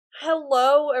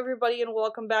Hello, everybody, and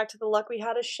welcome back to the Luck We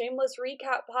Had a Shameless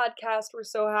Recap podcast. We're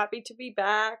so happy to be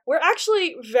back. We're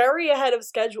actually very ahead of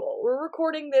schedule. We're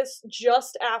recording this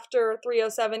just after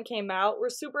 307 came out.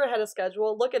 We're super ahead of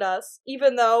schedule. Look at us.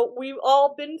 Even though we've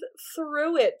all been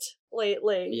through it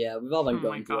lately. Yeah, we've all been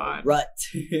going through a rut.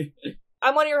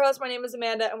 I'm one of your hosts. My name is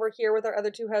Amanda, and we're here with our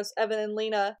other two hosts, Evan and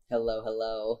Lena. Hello,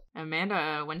 hello.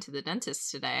 Amanda went to the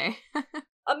dentist today.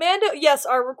 Amanda, yes,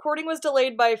 our recording was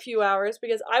delayed by a few hours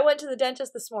because I went to the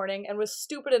dentist this morning and was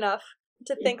stupid enough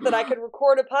to think that I could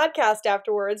record a podcast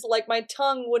afterwards, like my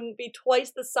tongue wouldn't be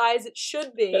twice the size it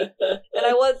should be, and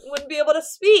I wouldn't be able to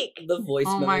speak. The voice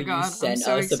memo you sent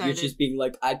so us excited. of you just being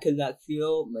like, I could not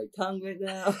feel my tongue right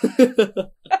now.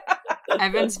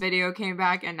 Evan's video came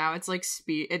back and now it's like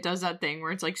it does that thing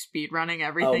where it's like speed running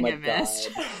everything it missed.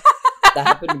 That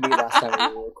happened to me last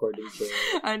time we were recording too.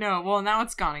 I know. Well, now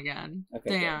it's gone again.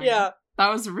 Okay, Damn. Yeah. That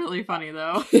was really funny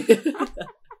though.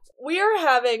 We are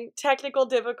having technical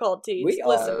difficulties. We are.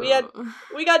 Listen,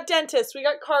 we got dentists, we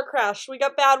got car crash, we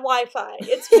got bad Wi-Fi.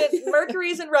 It's been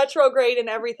Mercury's in retrograde and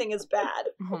everything is bad.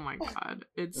 Oh my god.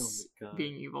 It's Oh my God.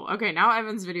 being evil. Okay, now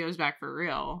Evan's video is back for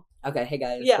real. Okay, hey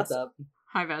guys, Yes. what's up?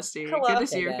 Hi, bestie. Hello. Good to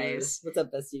see Hey your guys. face. What's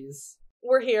up, besties?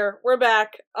 We're here. We're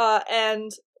back. And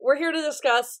we're here to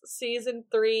discuss season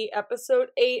 3, episode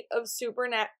 8 of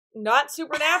not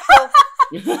Supernatural.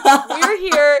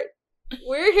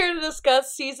 We're here to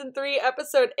discuss season 3,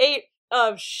 episode 8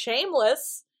 of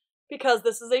Shameless, because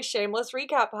this is a Shameless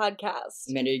recap podcast.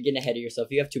 Amanda, you're getting ahead of yourself.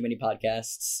 You have too many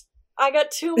podcasts. I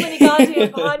got too many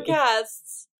goddamn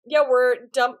podcasts. Yeah, we're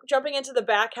jumping into the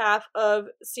back half of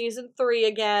season 3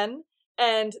 again.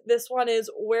 And this one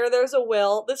is Where There's a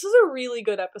Will. This is a really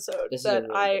good episode that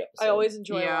I always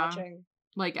enjoy watching.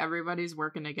 Like everybody's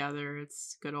working together.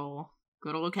 It's good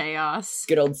old chaos.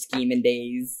 Good old scheming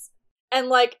days. And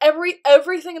like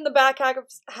everything in the back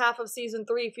half of season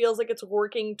 3 feels like it's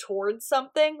working towards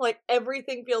something. Like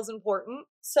everything feels important.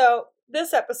 So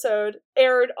this episode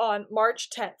aired on March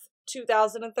 10th.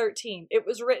 2013. It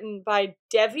was written by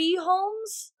Devi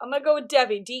Holmes. I'm gonna go with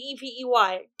Devi.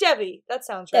 Devey. Devi. That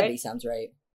sounds right. Debbie sounds right.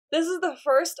 This is the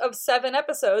first of 7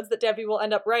 episodes that Devi will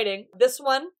end up writing. This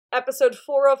one, episode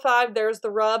 405, There's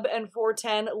the Rub, and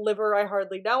 410, Liver, I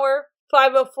Hardly Know Her.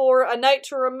 504, A Night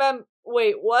to Remember.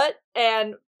 Wait, what?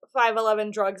 And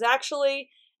 511, Drugs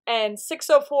Actually. And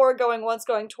 604, Going Once,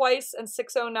 Going Twice. And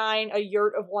 609, A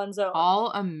Yurt of One's Own.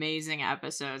 All amazing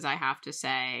episodes, I have to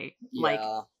say. Yeah. Like,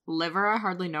 Liver, I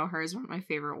Hardly Know Her is one of my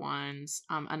favorite ones.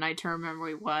 A Night to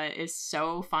Remember What is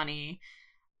so funny.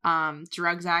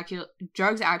 Drugs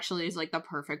Actually is like the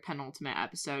perfect penultimate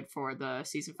episode for the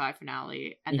season 5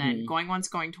 finale. And then Going Once,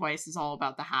 Going Twice is all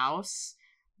about the house.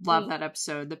 Love that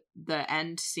episode. The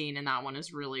end scene in that one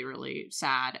is really, really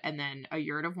sad. And then A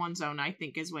Yurt of One's Own, I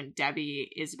think, is when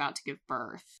Debbie is about to give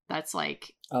birth. That's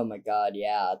like... Oh my god,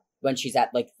 yeah. When she's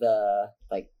at like the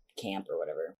camp or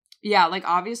whatever. Yeah, like,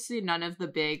 obviously none of the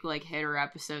big, like, hitter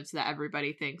episodes that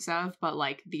everybody thinks of, but,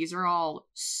 like, these are all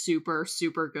super,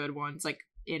 super good ones, like,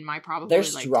 in my probably, They're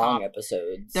like, strong top...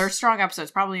 episodes. They're strong episodes,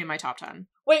 probably in my top 10.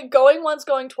 Wait, Going Once,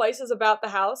 Going Twice is about the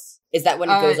house? Is that when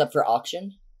it goes up for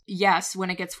auction? Yes, when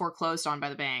it gets foreclosed on by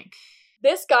the bank.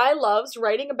 This guy loves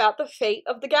writing about the fate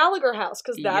of the Gallagher house,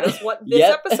 because that is what this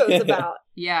Yep. episode's about.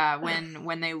 Yeah,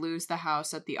 when they lose the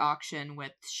house at the auction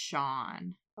with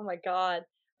Sean. Oh my god.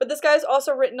 But this guy's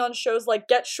also written on shows like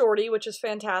Get Shorty, which is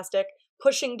fantastic,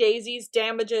 Pushing Daisies,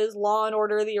 Damages, Law and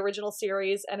Order, the original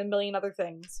series, and a million other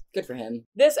things. Good for him.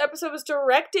 This episode was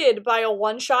directed by a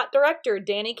one-shot director,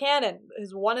 Danny Cannon,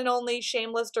 his one and only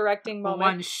shameless directing moment.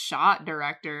 One-shot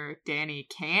director, Danny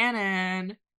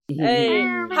Cannon. Hey.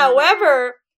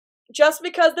 However, just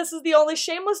because this is the only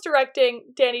shameless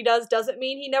directing Danny does doesn't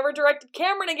mean he never directed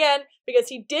Cameron again, because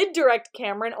he did direct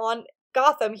Cameron on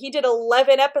Gotham. He did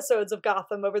 11 episodes of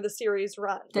Gotham over the series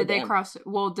run. Did they cross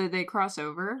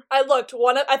over? I looked.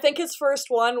 I think his first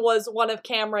one was one of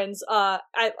Cameron's.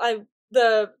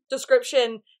 The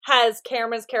description has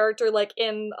Cameron's character like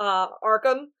in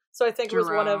Arkham, so I think Jerome, it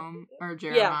was one of or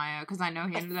Jeremiah, because I know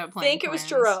he ended up playing. I think it was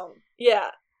twins. Jerome. Yeah.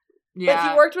 But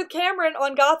he worked with Cameron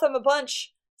on Gotham a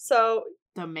bunch. So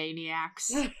the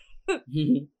Maniacs.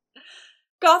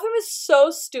 Gotham is so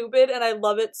stupid, and I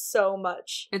love it so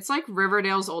much. It's like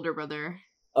Riverdale's older brother.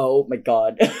 Oh my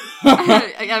god.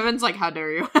 Evan's like, how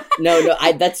dare you? No,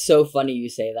 that's so funny you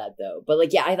say that though. But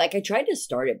like, yeah, I tried to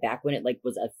start it back when it like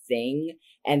was a thing,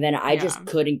 and then I just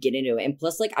couldn't get into it. And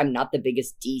plus, like, I'm not the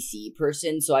biggest DC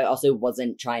person, so I also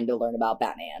wasn't trying to learn about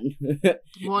Batman.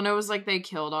 Well, and it was like they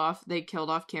killed off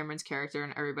Cameron's character,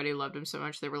 and everybody loved him so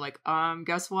much they were like,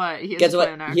 guess what? He has a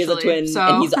twin, actually. He has a twin,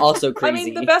 and he's also crazy. I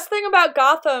mean, the best thing about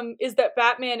Gotham is that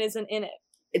Batman isn't in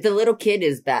it. The little kid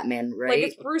is Batman, right? Like,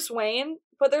 it's Bruce Wayne,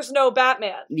 but there's no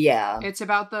Batman. Yeah. It's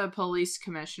about the police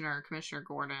commissioner, Commissioner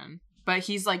Gordon. But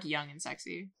he's, like, young and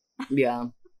sexy. Yeah.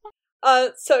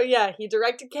 So yeah, he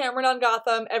directed Cameron on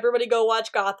Gotham. Everybody go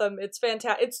watch Gotham. It's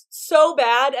fantastic. It's so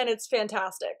bad, and it's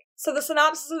fantastic. So the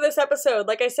synopsis of this episode,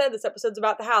 like I said, this episode's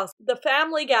about the house. The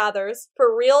family gathers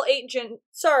for real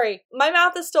Sorry, my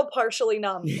mouth is still partially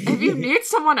numb. If you need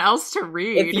someone else to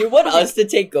read. If you want us to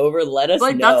take over, let us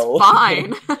know. That's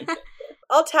fine.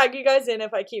 I'll tag you guys in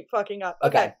if I keep fucking up.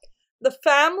 Okay. The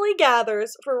family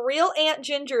gathers for real Aunt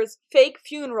Ginger's fake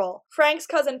funeral. Frank's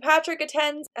cousin Patrick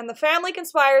attends, and the family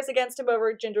conspires against him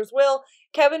over Ginger's will.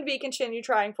 Kevin V continue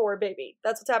trying for a baby.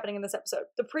 That's what's happening in this episode.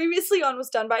 The previously on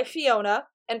was done by Fiona,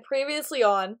 and previously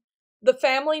on, the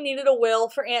family needed a will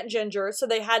for Aunt Ginger, so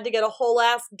they had to get a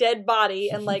whole-ass dead body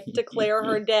and, like, declare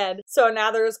her dead. So now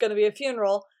there's going to be a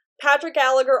funeral. Patrick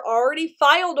Gallagher already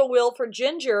filed a will for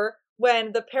Ginger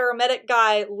when the paramedic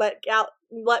guy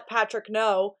let Patrick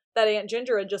know that Aunt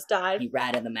Ginger had just died. He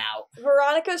ratted them out.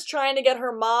 Veronica's trying to get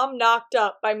her mom knocked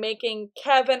up by making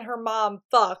Kev and her mom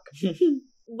fuck.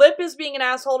 Lip is being an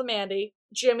asshole to Mandy.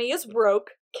 Jimmy is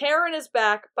broke. Karen is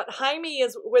back, but Jaime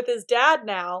is with his dad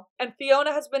now, and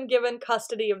Fiona has been given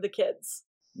custody of the kids.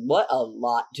 What a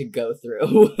lot to go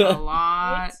through. A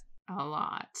lot.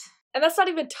 And that's not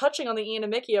even touching on the Ian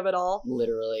and Mickey of it all.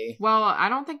 Literally. Well, I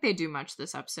don't think they do much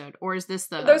this episode. Or is this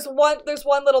the... There's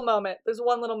one little moment. There's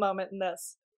one little moment in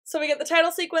this. So we get the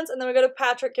title sequence, and then we go to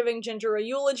Patrick giving Ginger a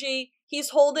eulogy. He's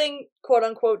holding,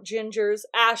 quote-unquote, Ginger's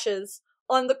ashes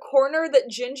on the corner that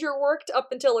Ginger worked up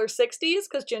until her 60s,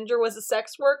 because Ginger was a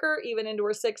sex worker, even into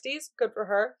her 60s. Good for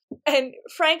her. And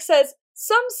Frank says,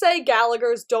 some say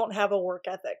Gallaghers don't have a work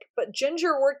ethic, but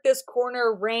Ginger worked this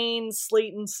corner rain,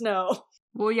 sleet, and snow.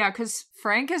 Well, yeah, because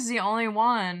Frank is the only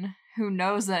one who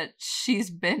knows that she's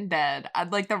been dead.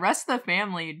 Like, the rest of the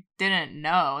family didn't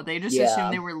know. They just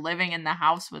assumed they were living in the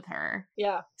house with her.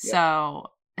 Yeah. So,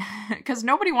 because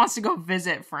nobody wants to go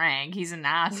visit Frank. He's an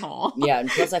asshole. Yeah, and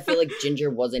plus I feel like Ginger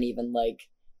wasn't even, like,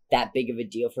 that big of a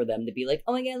deal for them to be like,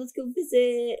 oh my god, let's go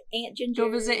visit Aunt Ginger.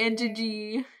 Go visit Aunt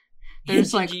Gigi. They're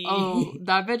just like, oh,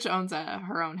 that bitch owns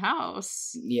her own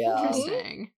house. Yeah.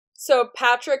 Interesting. So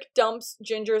Patrick dumps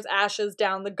Ginger's ashes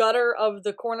down the gutter of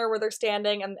the corner where they're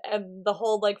standing, and the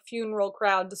whole, like, funeral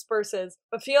crowd disperses.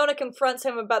 But Fiona confronts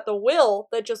him about the will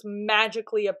that just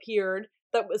magically appeared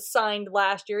that was signed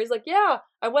last year. He's like, yeah,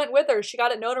 I went with her. She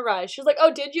got it notarized. She's like,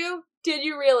 oh, did you? Did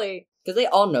you really? Because they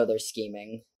all know they're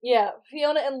scheming. Yeah,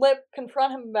 Fiona and Lip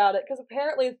confront him about it, because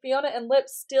apparently Fiona and Lip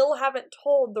still haven't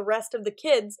told the rest of the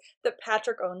kids that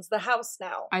Patrick owns the house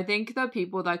now. I think the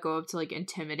people that go up to, like,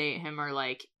 intimidate him are,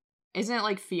 like, isn't it,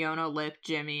 like, Fiona, Lip,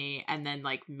 Jimmy, and then,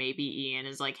 like, maybe Ian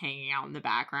is, like, hanging out in the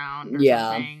background or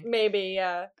something? Maybe,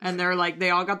 yeah. And they're, like,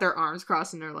 they all got their arms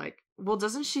crossed, and they're like, well,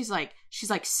 doesn't she's like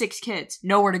 6 kids,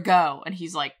 nowhere to go. And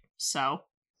he's like, so?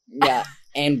 Yeah,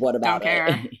 and what about Don't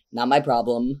care. Not my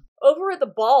problem. Over at the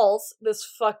balls, this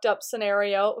fucked up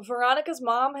scenario, Veronica's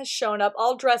mom has shown up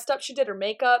all dressed up. She did her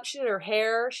makeup, she did her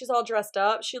hair, she's all dressed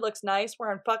up. She looks nice,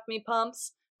 wearing fuck me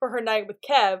pumps for her night with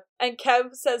Kev. And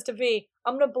Kev says to V,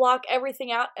 I'm gonna block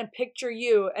everything out and picture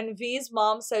you. And V's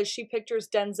mom says she pictures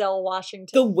Denzel Washington.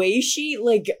 The way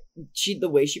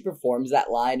she performs that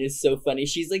line is so funny.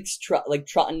 She's like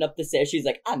trotting up the stairs. She's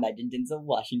like, I imagine Denzel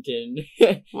Washington.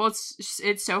 Well,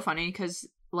 it's so funny because,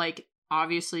 like,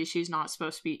 obviously she's not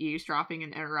supposed to be eavesdropping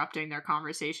and interrupting their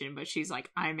conversation, but she's like,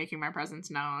 I'm making my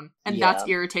presence known. And that's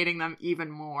irritating them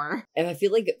even more. And I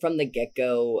feel like from the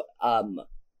get-go,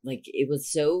 like, it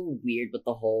was so weird with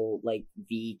the whole, like,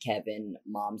 V, Kevin,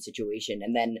 mom situation.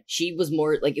 And then she was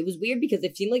more, like, it was weird because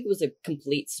it seemed like it was a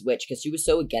complete switch because she was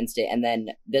so against it. And then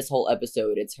this whole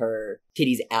episode, it's her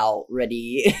titties out,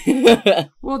 ready.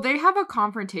 Well, they have a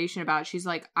confrontation about it. She's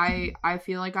like, I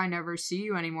feel like I never see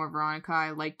you anymore, Veronica.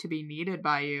 I like to be needed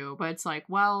by you. But it's like,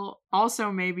 well,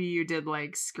 also maybe you did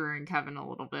like screwing Kevin a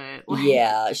little bit. Like,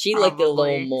 yeah, she liked it a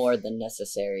little more than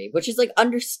necessary, which is, like,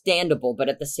 understandable. But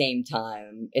at the same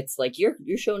time, it's like you're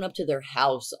showing up to their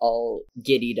house all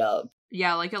giddied up.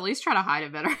 Yeah, like, at least try to hide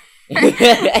it better.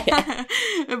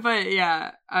 But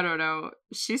yeah, I don't know.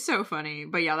 She's so funny.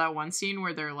 But yeah, that one scene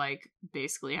where they're, like,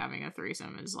 basically having a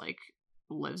threesome is, like,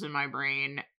 lives in my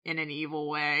brain in an evil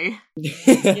way.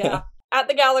 Yeah. At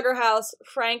the Gallagher house,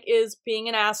 Frank is being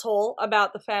an asshole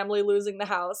about the family losing the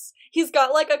house. He's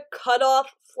got like a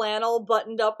cut-off flannel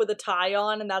buttoned up with a tie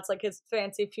on, and that's like his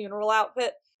fancy funeral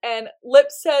outfit. And Lip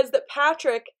says that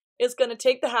Patrick is going to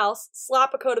take the house,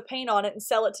 slap a coat of paint on it, and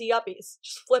sell it to yuppies.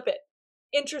 Just flip it.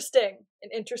 Interesting.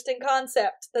 An interesting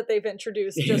concept that they've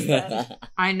introduced just then.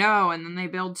 I know, and then they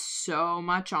build so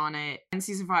much on it. In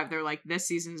season 5, they're like, this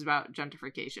season's about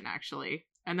gentrification, actually.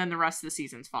 And then the rest of the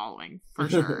season's following, for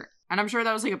sure. And I'm sure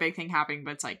that was like a big thing happening,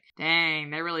 but it's like, dang,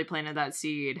 they really planted that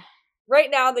seed. Right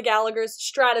now, the Gallaghers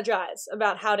strategize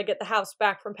about how to get the house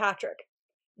back from Patrick.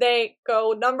 They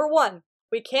go, number 1,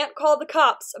 we can't call the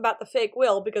cops about the fake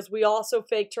will because we also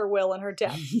faked her will and her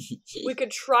death. We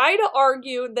could try to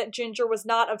argue that Ginger was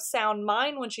not of sound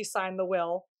mind when she signed the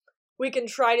will. We can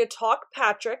try to talk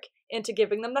Patrick into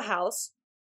giving them the house.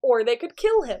 Or they could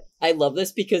kill him. I love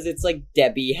this because it's like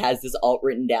Debbie has this alt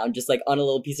written down just like on a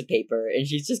little piece of paper and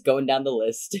she's just going down the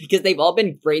list because they've all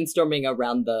been brainstorming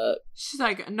around the... She's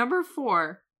like, number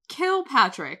 4, kill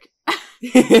Patrick.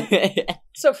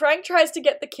 So Frank tries to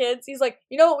get the kids. He's like,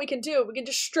 you know what we can do? We can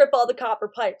just strip all the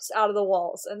copper pipes out of the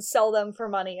walls and sell them for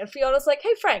money. And Fiona's like,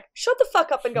 hey Frank, shut the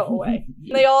fuck up and go away.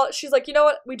 And she's like, you know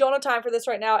what? We don't have time for this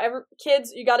right now.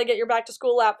 Kids, you gotta get your back to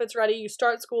school outfits ready. You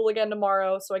start school again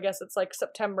tomorrow. So I guess it's like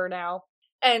September now.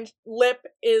 And Lip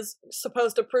is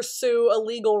supposed to pursue a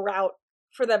legal route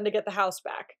for them to get the house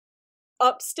back.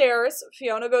 Upstairs,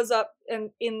 Fiona goes up and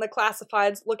in the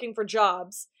classifieds looking for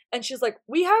jobs. And she's like,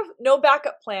 we have no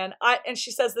backup plan. And she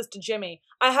says this to Jimmy.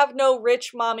 I have no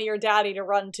rich mommy or daddy to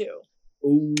run to.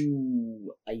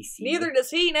 Ooh, I see. Neither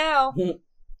does he now.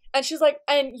 And she's like,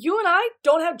 and you and I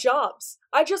don't have jobs.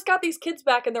 I just got these kids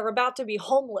back and they're about to be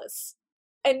homeless.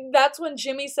 And that's when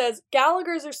Jimmy says,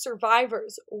 Gallaghers are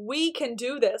survivors. We can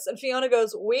do this. And Fiona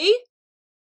goes, we?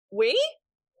 We?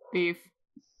 Beef.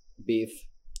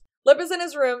 Lip is in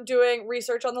his room doing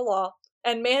research on the law.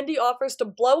 And Mandy offers to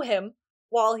blow him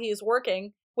while he's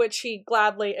working, which he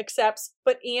gladly accepts,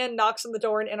 but Ian knocks on the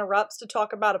door and interrupts to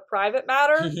talk about a private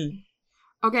matter.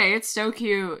 Okay, it's so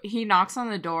cute. He knocks on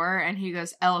the door and he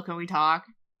goes, Elle, can we talk?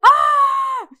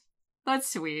 Ah! That's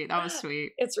sweet. That was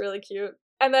sweet. It's really cute.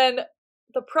 And then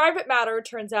the private matter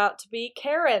turns out to be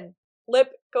Karen.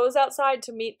 Lip goes outside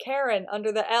to meet Karen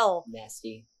under the L.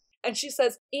 Nasty. And she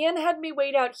says, Ian had me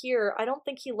wait out here. I don't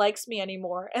think he likes me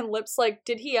anymore. And Lip's like,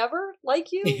 did he ever like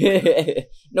you?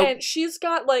 Nope. And she's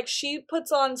got she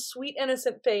puts on sweet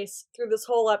innocent face through this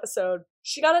whole episode.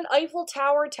 She got an Eiffel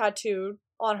Tower tattooed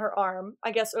on her arm, I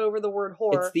guess over the word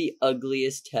whore. It's the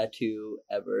ugliest tattoo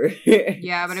ever.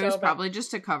 Yeah, but it was So bad. probably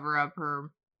just to cover up her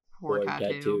whore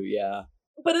tattoo. Yeah.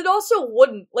 But it also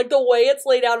wouldn't. Like, the way it's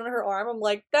laid out on her arm, I'm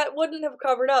like, that wouldn't have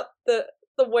covered up the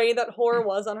way that whore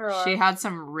was on her arm. She had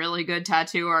some really good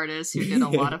tattoo artists who did a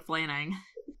lot of planning.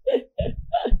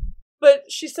 But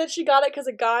she said she got it because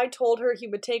a guy told her he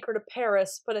would take her to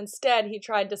Paris, but instead he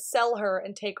tried to sell her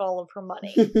and take all of her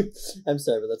money. I'm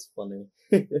sorry, but that's funny.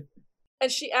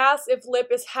 And she asks if Lip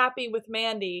is happy with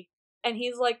Mandy, and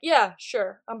he's like, yeah,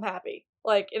 sure, I'm happy.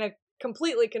 Like, in a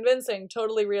completely convincing,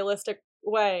 totally realistic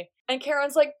way. And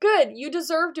Karen's like, good, you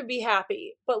deserve to be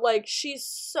happy. But like,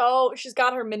 she's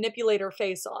got her manipulator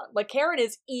face on. Like, Karen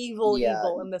is evil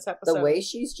in this episode. The way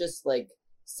she's just like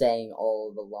saying all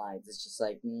of the lines, it's just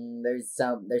like there's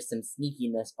some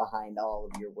sneakiness behind all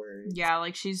of your words. Yeah,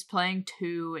 like she's playing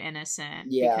too innocent.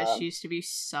 Yeah, because she used to be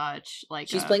such like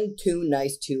she's playing too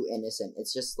nice, too innocent.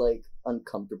 It's just like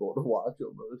uncomfortable to watch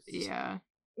almost. Yeah.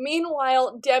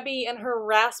 Meanwhile, Debbie and her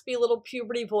raspy little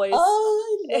puberty voice,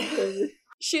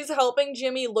 she's helping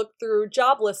Jimmy look through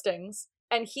job listings,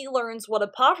 and he learns what a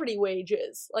poverty wage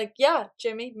is. Like, yeah,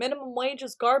 Jimmy, minimum wage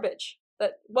is garbage.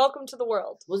 But welcome to the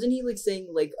world. Wasn't he like saying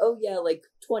like, oh yeah, like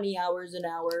 20 hours an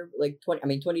hour, like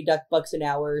 20 bucks an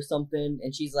hour or something?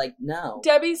 And she's like, no.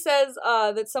 Debbie says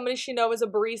that somebody she knows is a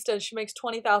barista and she makes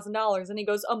 $20,000, and he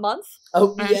goes, a month?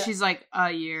 Oh And yeah. she's like, a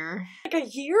year. Like, a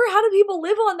year? How do people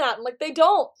live on that? And like, they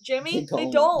don't, Jimmy. They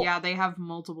don't. Yeah, they have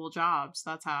multiple jobs.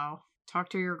 That's how. Talk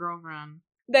to your girlfriend.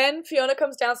 Then Fiona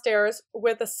comes downstairs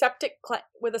with a septic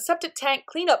tank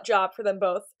cleanup job for them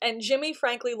both, and Jimmy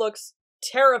frankly looks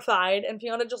terrified, and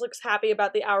Fiona just looks happy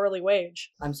about the hourly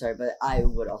wage. I'm sorry, but I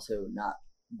would also not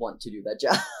want to do that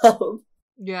job.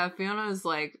 Yeah, Fiona's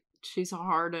like, she's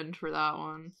hardened for that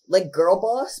one. Like girl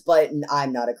boss, but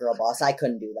I'm not a girl boss. I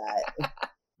couldn't do that.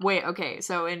 Wait, okay,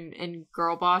 so in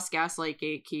Girl Boss, Gaslight,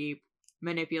 Gatekeep,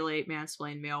 Manipulate,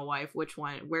 Mansplain, Male Wife, which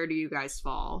one, where do you guys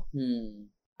fall?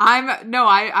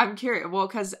 I'm curious, well,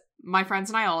 because my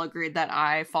friends and I all agreed that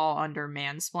I fall under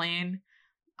Mansplain.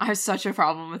 I have such a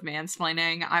problem with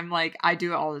mansplaining. I'm like, I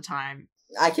do it all the time.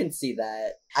 I can see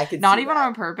that. I can Not see even that.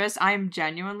 on purpose. I am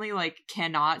genuinely like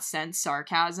cannot sense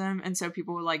sarcasm, and so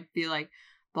people would like be like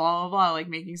blah blah blah, like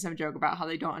making some joke about how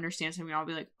they don't understand something. I'll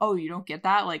be like, oh, you don't get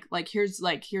that? Like here's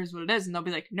what it is, and they'll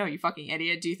be like, no, you fucking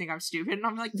idiot. Do you think I'm stupid? And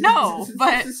I'm like, no,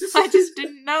 but I just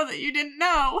didn't know that you didn't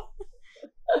know.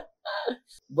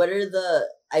 What are the?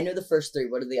 I know the first three.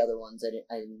 What are the other ones?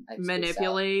 I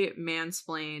Manipulate,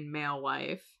 mansplain, male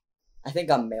wife. I think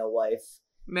I'm male wife.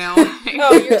 Male wife.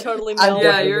 Oh, you're totally male wife.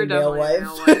 Yeah, you're definitely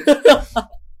male wife.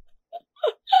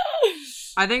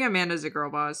 I think Amanda's a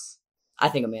girl boss. I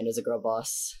think Amanda's a girl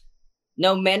boss.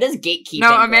 No, Amanda's gatekeeping.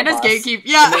 No, Amanda's gatekeep.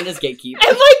 Yeah, Amanda's gatekeep.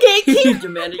 Am I gatekeep?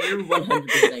 Amanda, you're 100%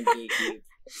 gatekeep.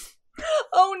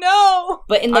 Oh no!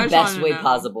 But in the I just best wanted way to know.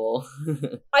 possible.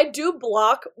 I do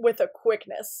block with a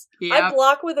quickness. I Yep.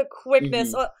 block with a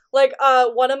quickness. Like,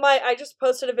 I just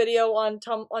posted a video on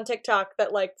TikTok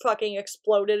that, like, fucking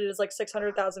exploded. It is, like,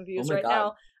 600,000 views Oh my right God.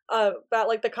 now. About,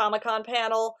 like, the Comic-Con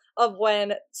panel of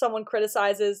when someone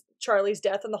criticizes Charlie's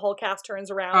death and the whole cast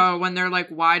turns around. Oh, when they're like,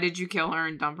 why did you kill her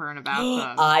and dump her in a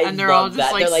bathtub? I and they're all love just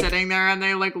that. like, They're like- sitting there and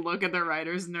they like look at the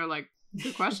writers and they're like,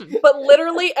 good question. But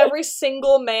literally every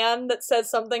single man that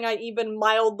says something I even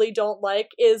mildly don't like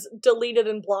is deleted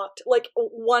and blocked, like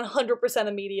 100%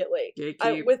 immediately.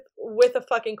 Gatekeep. With a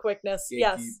fucking quickness.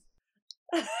 Yes.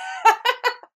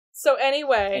 So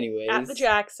anyway, at the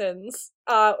Jacksons,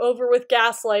 over with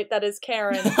Gaslight, that is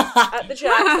Karen, at the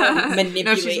Jacksons. Manipulate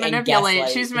No, she's and manipulate. gaslight.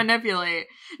 She's manipulate.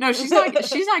 No, she's not.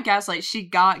 She's not gaslight. She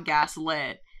got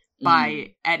gaslit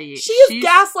by Eddie. She's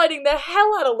gaslighting the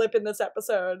hell out of Lip in this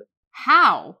episode.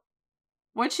 How?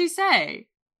 What'd she say?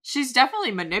 She's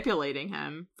definitely manipulating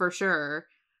him for sure.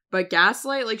 But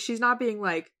gaslight, like, she's not being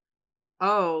like,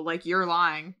 oh, like, you're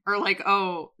lying, or like,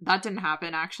 oh, that didn't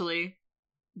happen actually.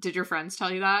 Did your friends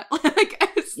tell you that? Like,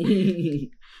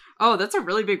 oh, that's a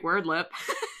really big word, Lip.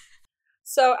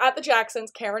 So at the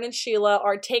Jacksons, Karen and Sheila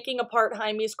are taking apart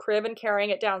Jaime's crib and carrying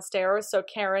it downstairs so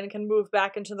Karen can move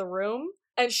back into the room.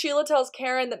 And Sheila tells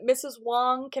Karen that Mrs.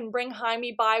 Wong can bring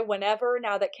Jaime by whenever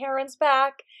now that Karen's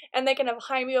back, and they can have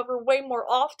Jaime over way more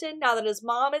often now that his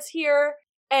mom is here.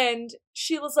 And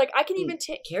Sheila's like, I can even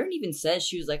take... Karen even says,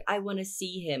 she was like, I want to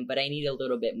see him, but I need a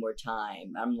little bit more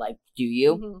time. I'm like, do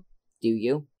you? Mm-hmm. Do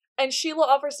you? And Sheila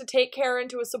offers to take Karen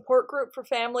to a support group for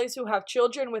families who have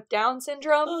children with Down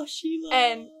syndrome. Oh,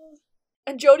 Sheila.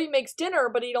 And Jody makes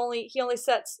dinner, but he only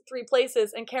sets 3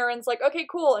 places, and Karen's like, okay,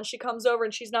 cool, and she comes over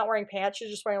and she's not wearing pants, she's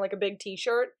just wearing like a big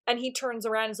t-shirt, and he turns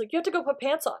around and is like, you have to go put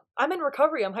pants on. I'm in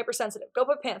recovery, I'm hypersensitive. Go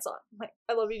put pants on. I'm like,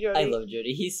 I love you, Jody. I love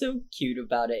Jody. He's so cute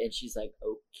about it, and she's like,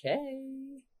 okay.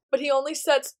 But he only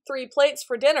sets 3 plates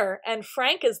for dinner, and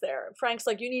Frank is there. Frank's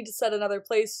like, you need to set another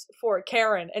place for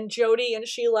Karen, and Jody and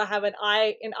Sheila have an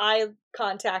eye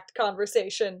contact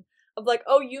conversation of like,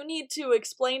 oh, you need to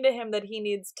explain to him that he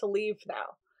needs to leave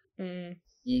now.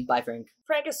 Bye, Frank.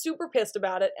 Frank is super pissed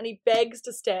about it, and he begs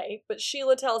to stay, but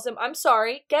Sheila tells him, I'm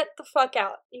sorry, get the fuck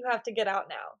out. You have to get out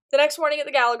now. The next morning at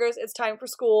the Gallagher's, it's time for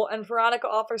school, and Veronica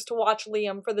offers to watch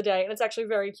Liam for the day, and it's actually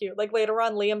very cute. Like, later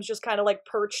on, Liam's just kind of, like,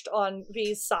 perched on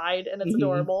V's side, and it's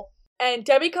adorable. And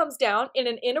Debbie comes down in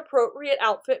an inappropriate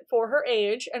outfit for her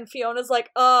age, and Fiona's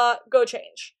like, go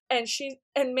change. And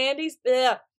Mandy's,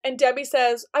 and Debbie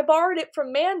says, I borrowed it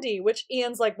from Mandy, which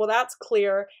Ian's like, well, that's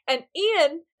clear. And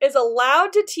Ian is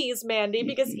allowed to tease Mandy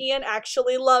because Ian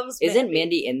actually loves Mandy. Isn't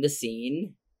Mandy in the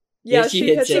scene? Yeah,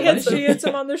 she hits him.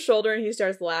 him on the shoulder and he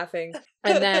starts laughing.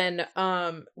 And then,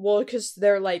 well, because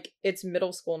they're like, it's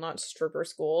middle school, not stripper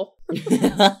school.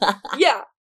 Yeah.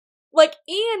 Like,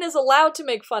 Ian is allowed to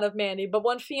make fun of Mandy, but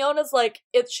when Fiona's like,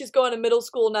 she's going to middle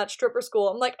school, not stripper school,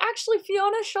 I'm like, actually,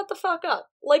 Fiona, shut the fuck up.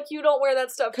 Like, you don't wear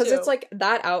that stuff, too. Because it's like,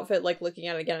 that outfit, like, looking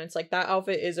at it again, it's like, that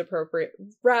outfit is appropriate,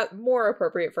 more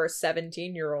appropriate for a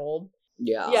 17-year-old.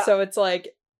 Yeah. So it's like,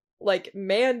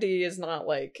 Mandy is not,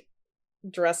 like,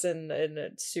 dressing in a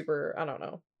super, I don't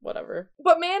know, whatever.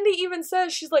 But Mandy even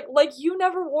says, she's like, you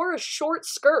never wore a short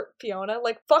skirt, Fiona.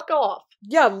 Like, fuck off.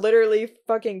 Yeah, literally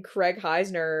fucking Craig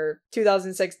Heisner,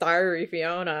 2006 Diary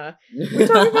Fiona. We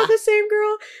talking about the same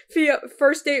girl?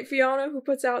 First date Fiona who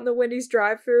puts out in the Wendy's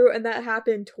drive-thru, and that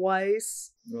happened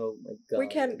twice. Oh my god. We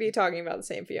can't be talking about the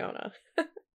same Fiona.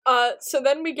 So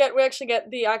then we actually get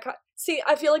the icon. See,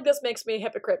 I feel like this makes me a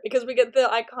hypocrite because we get the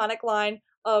iconic line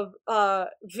of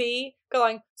V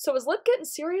going, so is Lip getting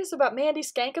serious about Mandy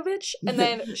Stankovich? And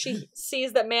then she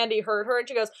sees that Mandy heard her and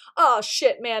she goes, oh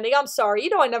shit, Mandy, I'm sorry. You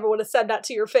know I never would have said that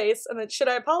to your face. And then, should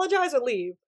I apologize or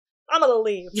leave? I'm gonna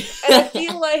leave. And I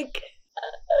feel like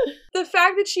the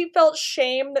fact that she felt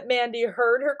shame that Mandy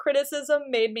heard her criticism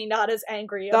made me not as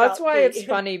angry about That's why V. it's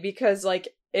funny, because, like,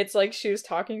 it's like she was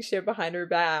talking shit behind her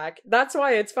back. That's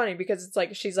why it's funny, because it's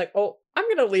like she's like, oh, I'm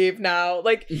gonna leave now.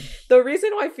 Like, the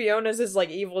reason why Fiona's is like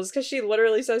evil is because she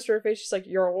literally says to her face, she's like,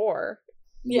 you're a whore.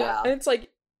 Yeah. And it's like,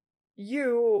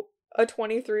 you, a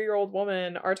 23-year-old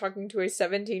woman, are talking to a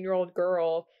 17-year-old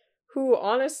girl who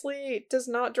honestly does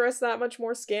not dress that much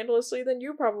more scandalously than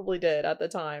you probably did at the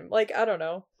time. Like, I don't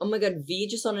know. Oh my god, V,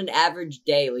 just on an average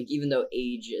day, like, even though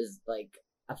age is, like,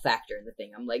 a factor in the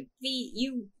thing, I'm like,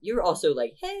 V, you're also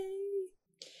like, hey.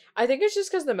 I think it's just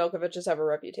because the Milkoviches have a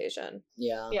reputation.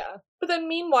 Yeah. Yeah. But then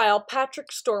meanwhile, Patrick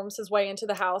storms his way into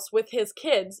the house with his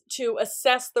kids to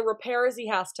assess the repairs he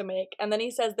has to make. And then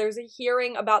he says there's a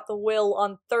hearing about the will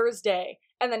on Thursday.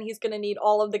 And then he's going to need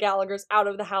all of the Gallaghers out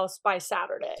of the house by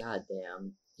Saturday. God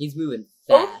damn. He's moving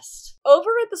fast.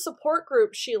 Over at the support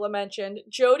group Sheila mentioned,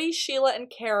 Jody, Sheila,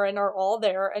 and Karen are all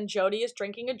there. And Jody is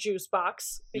drinking a juice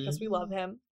box because we love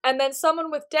him. And then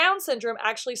someone with Down syndrome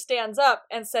actually stands up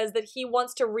and says that he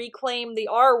wants to reclaim the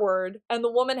R word, and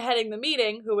the woman heading the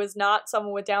meeting, who is not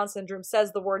someone with Down syndrome,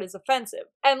 says the word is offensive.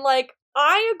 And, like,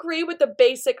 I agree with the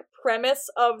basic premise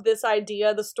of this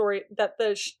idea, the story that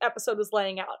the episode was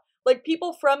laying out. Like,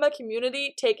 people from a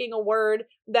community taking a word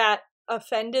that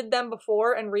offended them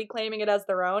before and reclaiming it as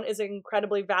their own is an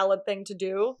incredibly valid thing to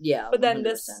do. Yeah, but then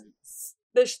 100%.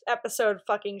 this episode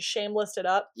fucking shamelessed it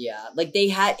up. Yeah, like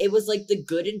it was like the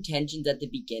good intentions at the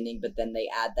beginning, but then they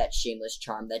add that shameless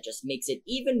charm that just makes it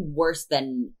even worse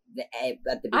than at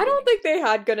the beginning. I don't think they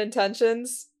had good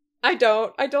intentions. I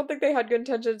don't think they had good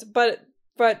intentions, but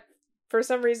for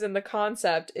some reason the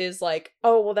concept is like,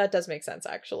 oh, well, that does make sense,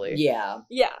 actually. Yeah.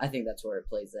 Yeah. I think that's where it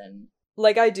plays in.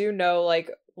 Like, I do know,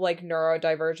 like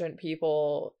neurodivergent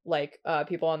people, like,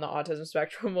 people on the autism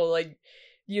spectrum will, like,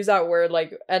 use that word,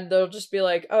 like, and they'll just be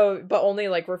like, oh, but only,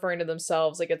 like, referring to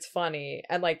themselves, like, it's funny.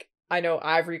 And, like, I know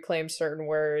I've reclaimed certain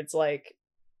words, like,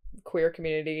 queer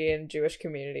community and Jewish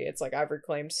community. It's like, I've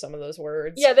reclaimed some of those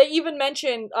words. Yeah, they even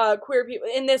mention queer people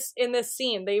in this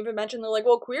scene. They even mention, they're like,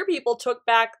 well, queer people took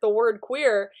back the word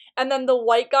queer, and then the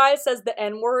white guy says the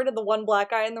N-word, and the one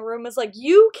black guy in the room is like,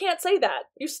 you can't say that.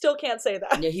 You still can't say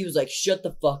that. Yeah, he was like, shut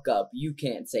the fuck up. You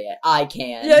can't say it. I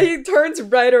can. Yeah, he turns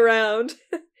right around.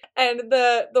 And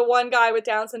the one guy with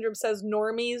Down syndrome says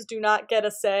normies do not get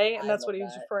a say, and that's what he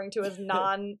was referring to as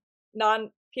non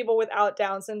people without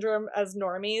Down syndrome as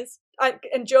normies.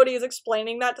 And Jody is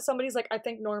explaining that to somebody. He's like, I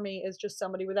think normie is just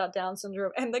somebody without Down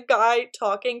syndrome. And the guy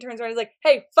talking turns around and he's like,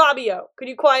 hey, Fabio, could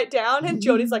you quiet down? And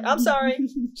Jody's like, I'm sorry.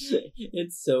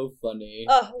 It's so funny.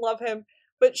 Love him.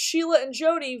 But Sheila and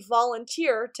Jody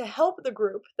volunteer to help the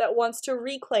group that wants to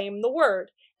reclaim the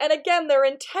word. And again, their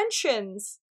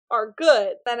intentions are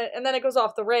good. And then it goes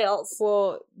off the rails.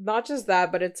 Well, not just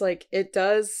that, but it's like, it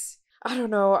does, I don't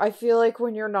know, I feel like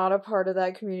when you're not a part of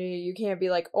that community, you can't be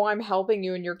like, oh, I'm helping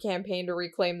you in your campaign to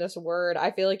reclaim this word.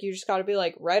 I feel like you just gotta be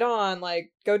like, right on,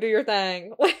 like, go do your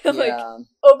thing. Yeah.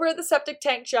 Over at the septic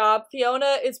tank job,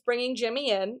 Fiona is bringing Jimmy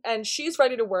in, and she's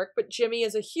ready to work, but Jimmy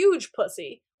is a huge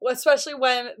pussy, especially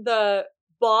when the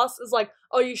boss is like,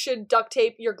 oh, you should duct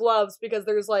tape your gloves because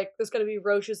there's gonna be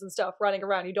roaches and stuff running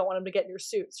around. You don't want them to get in your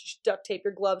suits. You should duct tape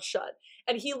your gloves shut.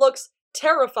 And he looks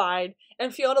terrified,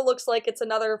 and Fiona looks like it's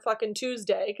another fucking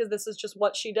Tuesday because this is just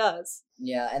what she does.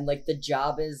 Yeah, and like the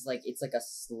job is like, it's like a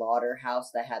slaughterhouse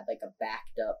that had like a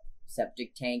backed up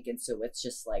septic tank, and so it's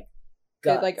just like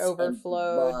guts, it, like,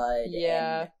 overflowed. and blood,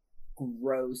 Yeah. and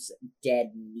gross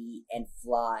dead meat and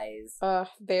flies.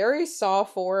 They already saw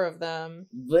 4 of them.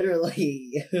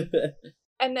 Literally.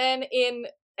 And then in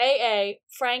AA,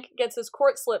 Frank gets his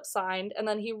court slip signed, and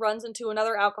then he runs into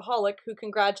another alcoholic who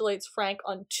congratulates Frank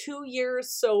on 2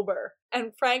 years sober.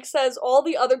 And Frank says all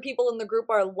the other people in the group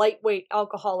are lightweight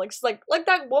alcoholics. Like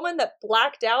that woman that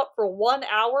blacked out for 1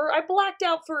 hour. I blacked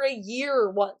out for a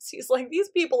year once. He's like, these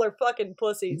people are fucking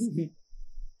pussies.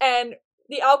 And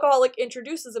the alcoholic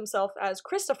introduces himself as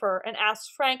Christopher and asks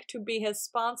Frank to be his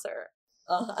sponsor.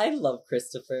 I love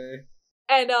Christopher.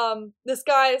 And this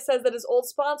guy says that his old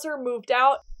sponsor moved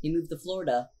out. He moved to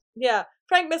Florida. Yeah.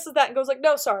 Frank misses that and goes like,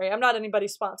 no, sorry, I'm not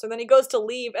anybody's sponsor. Then he goes to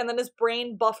leave, and then his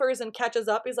brain buffers and catches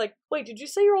up. He's like, wait, did you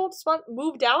say your old sponsor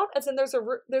moved out? As in there's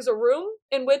a room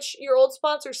in which your old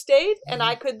sponsor stayed, and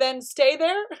I could then stay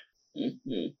there?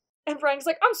 And Frank's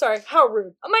like, I'm sorry, how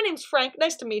rude. My name's Frank,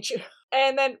 nice to meet you.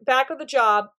 And then back at the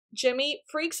job, Jimmy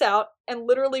freaks out and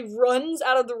literally runs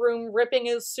out of the room, ripping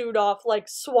his suit off, like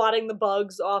swatting the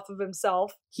bugs off of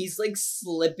himself. He's like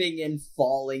slipping and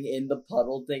falling in the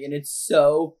puddle thing, and it's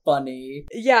so funny.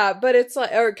 Yeah, but it's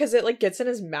like, or because it like gets in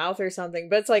his mouth or something.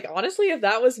 But it's like, honestly, if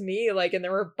that was me, like, and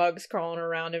there were bugs crawling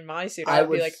around in my suit, I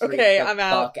would be like, freak okay, the I'm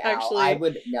out. fuck Actually, I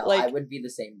would no, like- I would be the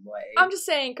same way. I'm just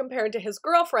saying, compared to his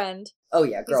girlfriend, oh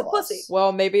yeah, girl he's a boss. pussy.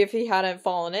 well, maybe if he hadn't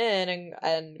fallen in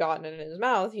and gotten it in his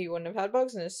mouth, he wouldn't have had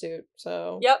bugs in his suit.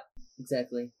 So Yep.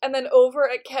 Exactly. And then over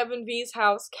at Kevin V's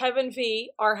house, Kev and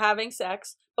V are having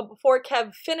sex. But before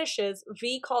Kev finishes,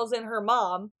 V calls in her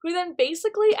mom, who then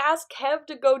basically asks Kev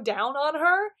to go down on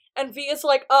her. And V is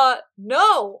like,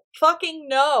 no. Fucking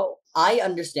no. I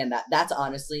understand that. That's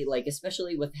honestly, like,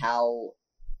 especially with how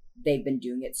they've been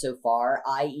doing it so far,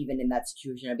 even in that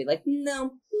situation, I'd be like,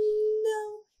 no.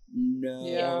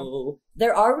 Yeah.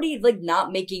 They're already, like,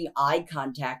 not making eye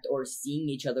contact or seeing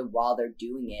each other while they're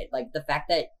doing it. Like, the fact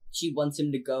that she wants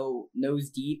him to go nose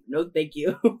deep, no thank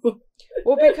you.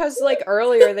 well, because like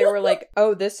earlier they were like,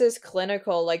 oh, this is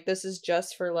clinical. Like, this is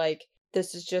just for like,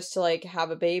 this is just to like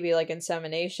have a baby, like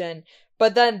insemination.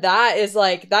 But then that's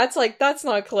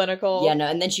not clinical. Yeah, no,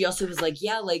 and then she also was like,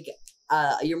 yeah, like,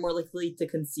 you're more likely to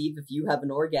conceive if you have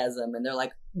an orgasm. And they're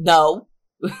like, no.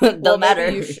 Don't well,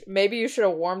 matter. Maybe you should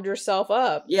have warmed yourself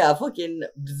up. Yeah, fucking.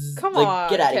 Come like, on,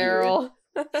 get out Carol.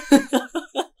 of here.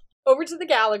 Over to the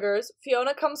Gallaghers,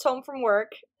 Fiona comes home from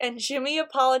work, and Jimmy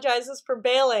apologizes for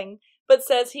bailing, but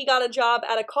says he got a job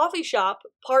at a coffee shop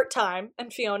part-time,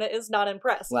 and Fiona is not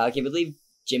impressed. Wow, I can't believe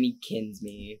Jimmy kins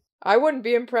me. I wouldn't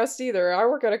be impressed either. I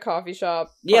work at a coffee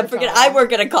shop. Yeah, part-time. I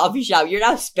work at a coffee shop. You're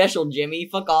not special, Jimmy.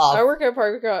 Fuck off. I work at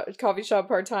a coffee shop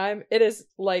part-time. It is,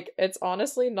 like, it's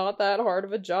honestly not that hard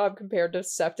of a job compared to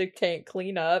septic tank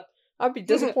cleanup. I'd be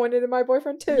disappointed in my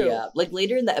boyfriend, too. Yeah, like,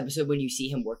 later in the episode when you see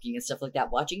him working and stuff like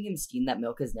that, watching him steam that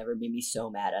milk has never made me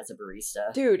so mad as a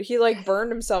barista. Dude, he, like,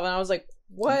 burned himself, and I was like,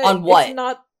 what? On what? It's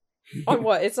not... On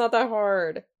what? It's not that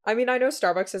hard. I mean, I know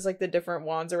Starbucks has, like, the different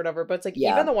wands or whatever, but it's, like,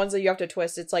 Yeah. even the ones that you have to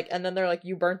twist, it's, like, and then they're, like,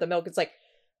 you burnt the milk. It's, like,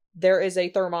 there is a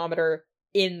thermometer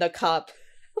in the cup.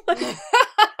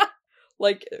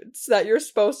 Like, it's that you're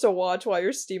supposed to watch while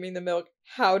you're steaming the milk.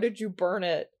 How did you burn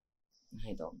it?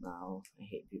 I don't know. I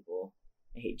hate people.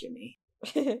 I hate Jimmy.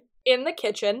 In the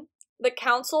kitchen, the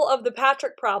Council of the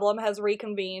Patrick Problem has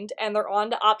reconvened, and they're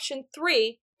on to option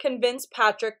 3, convince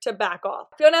Patrick to back off.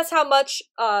 Fiona asks how much,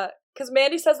 because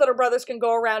Mandy says that her brothers can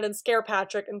go around and scare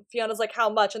Patrick, and Fiona's like, how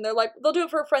much? And they're like, they'll do it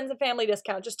for a friends and family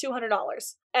discount, just $200.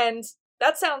 And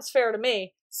that sounds fair to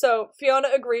me. So Fiona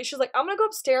agrees. She's like, I'm gonna go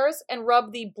upstairs and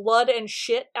rub the blood and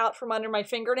shit out from under my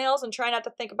fingernails and try not to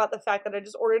think about the fact that I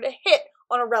just ordered a hit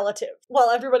on a relative while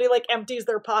everybody, like, empties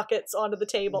their pockets onto the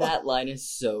table. That line is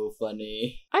so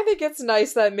funny. I think it's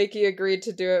nice that Mickey agreed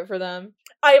to do it for them.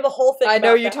 I have a whole thing I know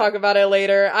about you that. talk about it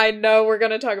later. I know we're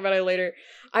gonna talk about it later.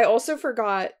 I also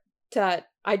forgot that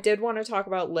I did want to talk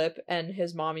about Lip and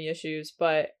his mommy issues,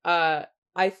 but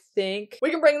I think We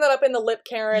can bring that up in the Lip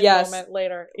Karen Yes. moment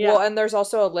later. Yeah. well, and there's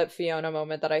also a Lip Fiona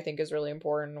moment that I think is really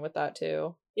important with that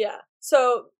too. Yeah.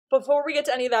 So before we get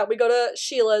to any of that, we go to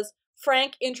Sheila's.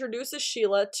 Frank introduces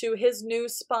Sheila to his new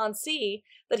sponsee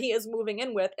that he is moving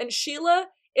in with, and Sheila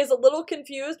is a little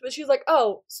confused, but she's like,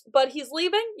 oh, but he's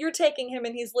leaving? You're taking him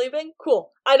and he's leaving?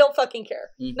 Cool. I don't fucking care.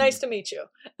 Mhm. Nice to meet you.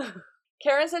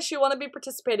 Karen says she want to be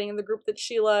participating in the group that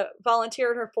Sheila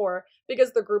volunteered her for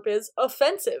because the group is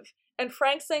offensive. And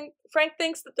Frank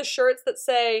thinks that the shirts that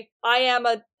say I am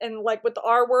a, and like with the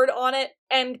R word on it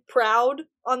and proud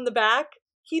on the back,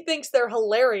 he thinks they're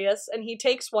hilarious, and he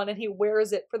takes one and he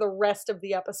wears it for the rest of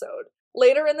the episode.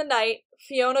 Later in the night,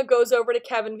 Fiona goes over to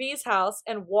Kevin V's house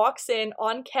and walks in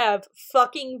on Kev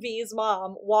fucking V's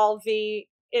mom while V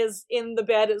is in the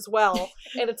bed as well.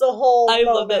 And it's a whole I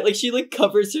love that. moment. Like, she, like,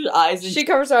 covers her eyes and She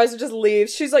covers her eyes and just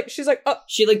leaves. She's like, oh,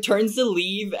 she, like, turns to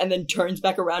leave and then turns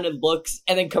back around and looks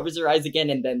and then covers her eyes again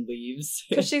and then leaves.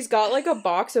 because she's got like a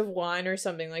box of wine or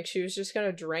something. Like she was just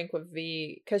gonna drink with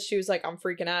V because she was like, I'm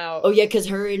freaking out. Oh, yeah, because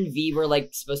her and V were, like,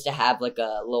 supposed to have, like,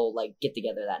 a little, like,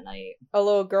 get-together that night. A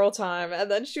little girl time,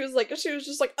 and then she was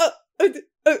just like,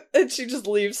 and she just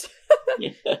leaves.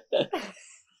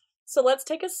 So let's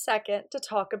take a second to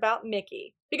talk about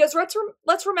Mickey. Because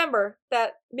let's remember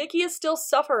that Mickey is still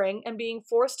suffering and being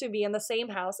forced to be in the same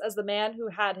house as the man who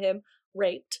had him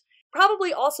raped.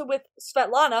 Probably also with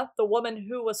Svetlana, the woman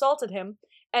who assaulted him,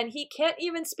 and he can't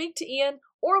even speak to Ian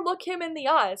or look him in the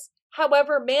eyes.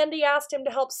 However, Mandy asked him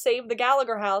to help save the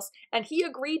Gallagher house, and he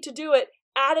agreed to do it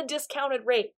at a discounted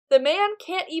rate. The man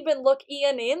can't even look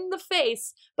Ian in the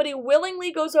face, but he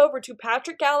willingly goes over to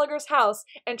Patrick Gallagher's house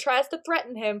and tries to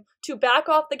threaten him to back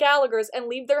off the Gallaghers and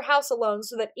leave their house alone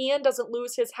so that Ian doesn't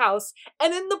lose his house.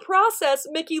 And in the process,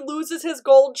 Mickey loses his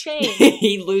gold chain.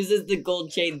 He loses the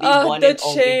gold chain the one and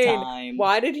only time.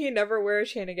 Why did he never wear a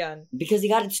chain again? Because he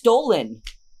got it stolen.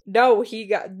 No,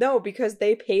 because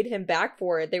they paid him back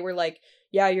for it. They were like,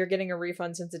 yeah, you're getting a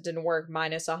refund since it didn't work,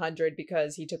 minus 100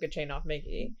 because he took a chain off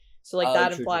Mickey. So, like,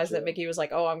 that implies that Mickey was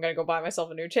like, oh, I'm gonna go buy myself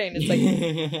a new chain. It's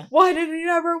like, why did he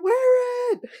never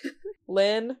wear it?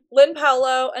 Lynn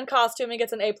Paolo and costuming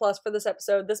gets an A+ for this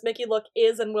episode. This Mickey look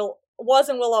was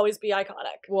and will always be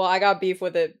iconic. Well, I got beef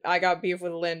with it. I got beef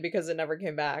with Lynn because it never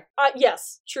came back.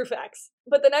 Yes, true facts.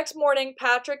 But the next morning,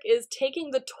 Patrick is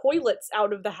taking the toilets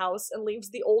out of the house and leaves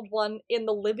the old one in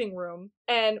the living room.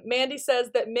 And Mandy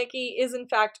says that Mickey is in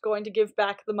fact going to give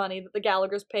back the money that the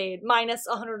Gallaghers paid, minus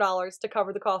 $100 to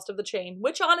cover the cost of the chain,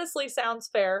 which honestly sounds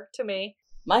fair to me.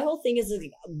 My whole thing is,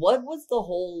 what was the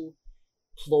whole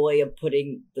ploy of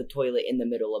putting the toilet in the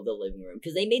middle of the living room?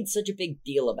 Because they made such a big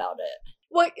deal about it.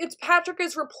 Well, it's Patrick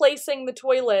is replacing the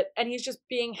toilet, and he's just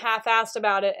being half-assed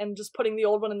about it and just putting the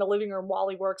old one in the living room while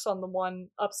he works on the one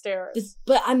upstairs.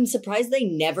 But I'm surprised they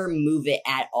never move it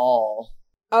at all.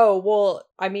 Oh, well,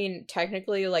 I mean,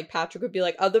 technically, like, Patrick would be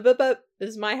like, oh, this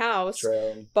is my house.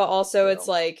 True. But also, it's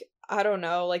like, I don't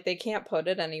know, like, they can't put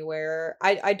it anywhere.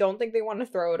 I don't think they want to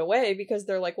throw it away because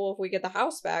they're like, well, if we get the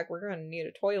house back, we're gonna need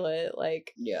a toilet,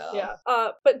 like... Yeah.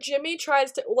 But Jimmy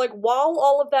tries to, like, while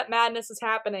all of that madness is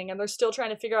happening and they're still trying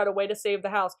to figure out a way to save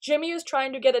the house, Jimmy is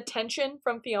trying to get attention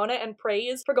from Fiona and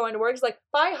praise for going to work. He's like,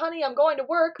 bye, honey, I'm going to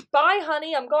work. Bye,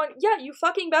 honey, I'm going... Yeah, you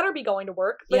fucking better be going to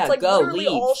work. But yeah, it's, like, go, literally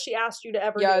leave. all she asked you to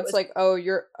ever do. Yeah, it's like,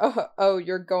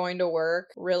 you're going to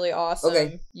work? Really awesome.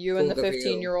 Okay. You Cool, and the good for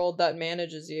you. 15-year-old that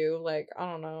manages you. Like, I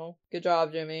don't know. Good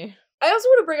job, Jimmy. I also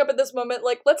want to bring up at this moment,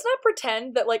 like, let's not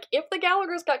pretend that, like, if the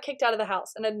Gallaghers got kicked out of the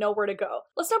house and had nowhere to go,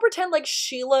 let's not pretend like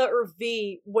Sheila or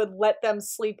V would let them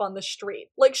sleep on the street.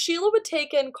 Like, Sheila would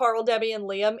take in Carl, Debbie, and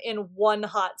Liam in one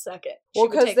hot second. Well,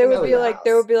 because they would be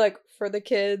like, for the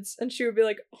kids, and she would be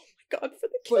like, oh my god, for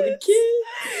the kids. For the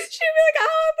kids. She'd be like,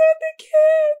 they're the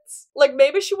kids. Like,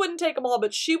 maybe she wouldn't take them all,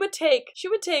 but she would take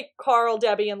Carl,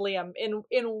 Debbie, and Liam in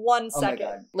 1 second. Oh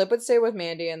my god. Lip would stay with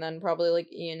Mandy, and then probably,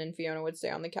 like, Ian and Fiona would stay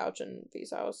on the couch in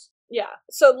V's house. Yeah.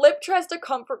 So Lip tries to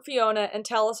comfort Fiona and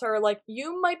tells her, like,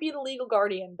 you might be the legal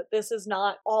guardian, but this is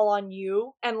not all on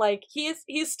you. And, like, he's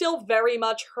still very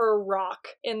much her rock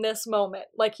in this moment,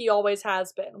 like he always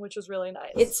has been, which is really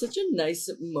nice. It's such a nice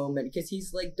moment, because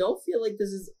he's like, don't feel like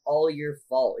this is all your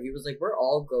fault. He was like, we're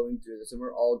all going through this, and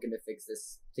we're all gonna fix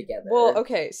this together. Well,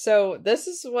 okay, so this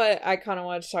is what I kind of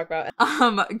wanted to talk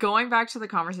about. Going back to the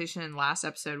conversation in last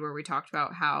episode where we talked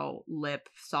about how Lip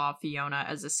saw Fiona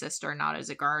as a sister, not as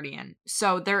a guardian.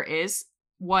 So there is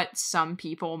what some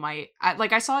people might...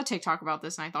 I saw a TikTok about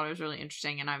this and I thought it was really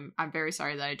interesting, and I'm very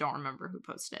sorry that I don't remember who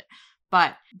posted it.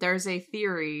 But there's a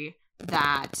theory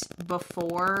that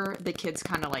before the kids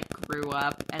kind of, like, grew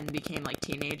up and became, like,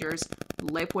 teenagers,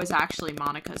 Lip was actually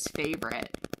Monica's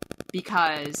favorite.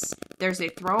 Because there's a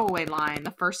throwaway line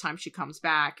the first time she comes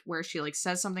back where she, like,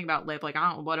 says something about Lip, like, I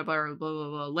don't know what about blah, blah,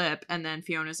 blah, Lip. And then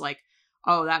Fiona's like,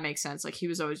 oh, that makes sense. Like, he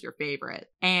was always your favorite.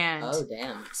 And oh,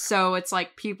 damn. So it's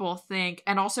like people think,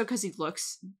 and also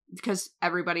because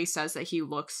everybody says that he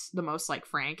looks the most like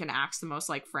Frank and acts the most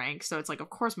like Frank. So it's like, of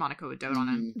course Monica would dote on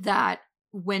him. That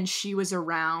when she was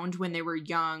around, when they were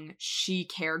young, she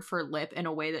cared for Lip in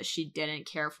a way that she didn't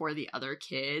care for the other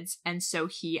kids. And so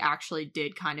he actually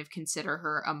did kind of consider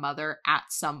her a mother at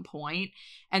some point.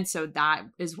 And so that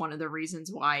is one of the reasons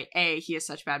why, A, he has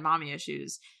such bad mommy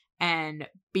issues, and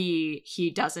B,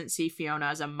 he doesn't see Fiona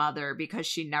as a mother because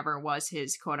she never was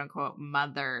his quote-unquote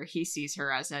mother. He sees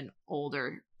her as an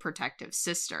older protective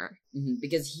sister. Mm-hmm.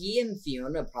 Because he and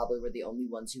Fiona probably were the only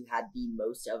ones who had the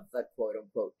most of the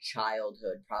quote-unquote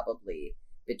childhood, probably,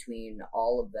 between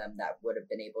all of them, that would have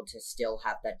been able to still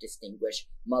have that distinguished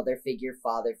mother figure,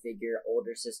 father figure,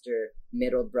 older sister,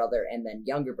 middle brother, and then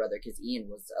younger brother, because Ian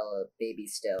was a baby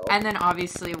still. And then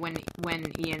obviously when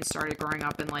Ian started growing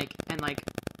up and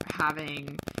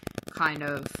having kind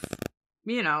of,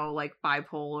 you know, like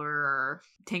bipolar or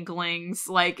tinklings,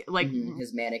 like mm-hmm.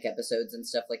 His manic episodes and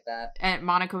stuff like that. And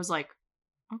Monica was like,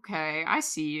 okay, I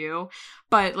see you.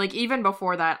 But, like, even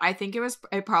before that, I think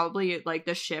it probably, like,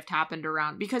 the shift happened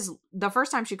around, because the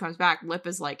first time she comes back, Lip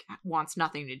is, like, wants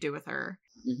nothing to do with her.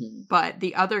 Mm-hmm. But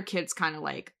the other kids kind of,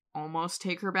 like, almost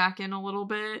take her back in a little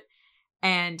bit.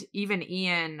 And even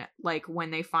Ian, like,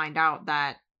 when they find out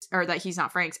that he's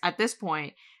not Frank's, at this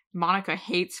point, Monica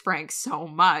hates Frank so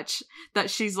much that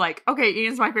she's like, okay,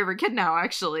 Ian's my favorite kid now,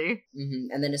 actually.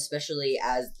 And then especially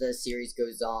as the series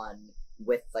goes on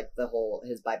with like the whole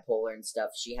his bipolar and stuff,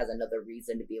 she has another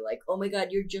reason to be like, oh my god,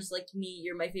 you're just like me,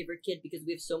 you're my favorite kid because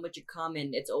we have so much in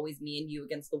common, it's always me and you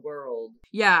against the world.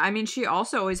 Yeah, I mean, she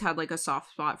also always had like a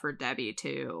soft spot for Debbie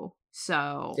too,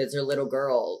 so because her little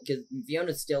girl, because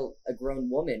Fiona's still a grown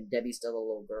woman, Debbie's still a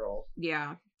little girl.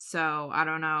 Yeah, so I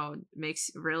don't know, makes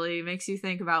you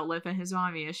think about Lip and his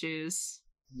mommy issues.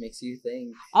 Makes you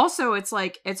think. Also, it's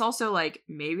also like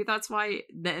maybe that's why,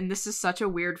 and this is such a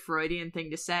weird Freudian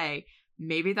thing to say,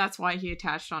 maybe that's why he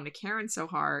attached onto Karen so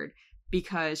hard,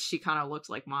 because she kind of looked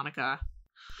like Monica.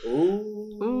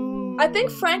 Ooh. I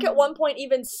think Frank at one point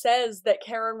even says that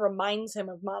Karen reminds him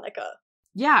of Monica.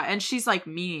 Yeah, and she's like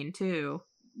mean too.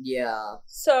 Yeah.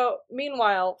 So,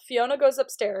 meanwhile, Fiona goes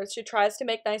upstairs. She tries to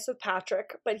make nice with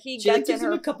Patrick, but he gets in her...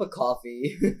 him a cup of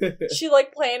coffee. She,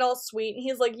 like, playing all sweet, and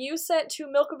he's like, you sent 2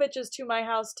 Milkoviches to my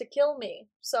house to kill me.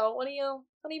 So, what are you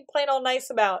playing all nice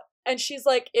about? And she's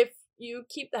like, if you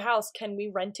keep the house, can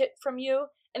we rent it from you?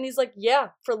 And he's like, yeah,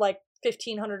 for, like,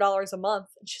 $1,500 a month.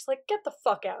 And she's like, get the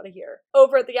fuck out of here.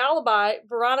 Over at the Alibi,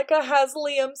 Veronica has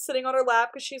Liam sitting on her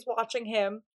lap because she's watching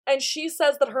him. And she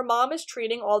says that her mom is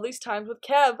treating all these times with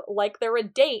Kev like they're a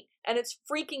date, and it's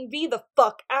freaking V the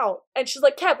fuck out. And she's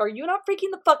like, Kev, are you not freaking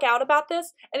the fuck out about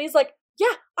this? And he's like,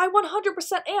 yeah, I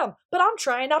 100% am, but I'm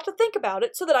trying not to think about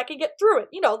it so that I can get through it,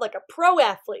 like a pro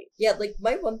athlete. Yeah, like,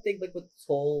 my one thing, like, with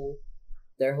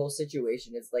their whole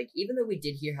situation is, like, even though we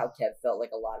did hear how Kev felt,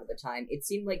 like, a lot of the time, it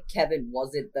seemed like Kevin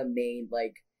wasn't the main,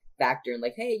 like, factor in,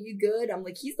 like, hey, you good? I'm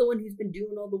like, he's the one who's been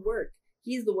doing all the work.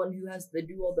 He's the one who has to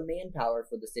do all the manpower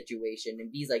for the situation,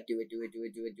 and he's like, do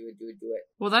it.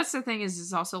 Well, that's the thing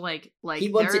is also like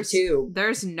he wants it too.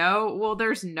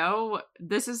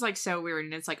 This is like so weird,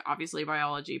 and it's like obviously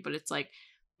biology, but it's like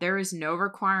there is no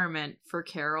requirement for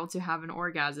Carol to have an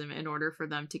orgasm in order for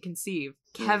them to conceive.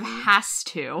 Kev has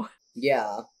to.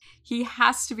 Yeah. He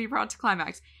has to be brought to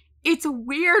climax. It's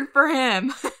weird for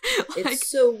him. It's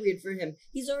so weird for him.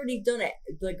 He's already done it,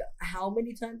 like, how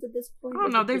many times at this point? I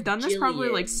don't know. They've done this probably,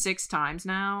 like, 6 times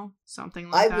now.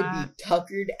 Something like that. I would be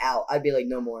tuckered out. I'd be like,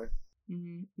 no more.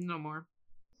 No more.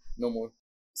 No more.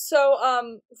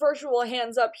 So, virtual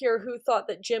hands up here who thought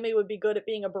that Jimmy would be good at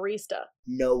being a barista.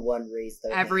 No one raised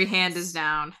their Every hands. hand is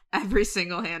down. Every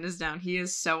single hand is down. He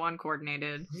is so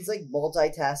uncoordinated. He's, like,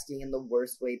 multitasking in the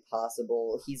worst way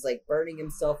possible. He's, like, burning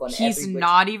himself on He's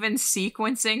not even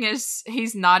sequencing his...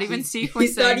 He's not even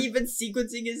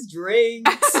sequencing his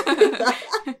drinks.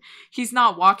 He's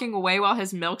not walking away while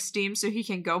his milk steams so he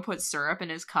can go put syrup in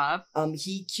his cup.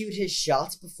 He queued his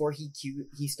shots before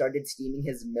he started steaming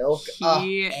his milk.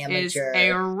 He is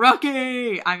a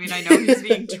rookie! I mean, I know he's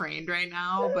being trained right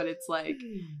now, but it's like,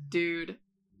 dude,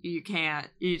 you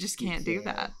just can't do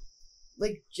that.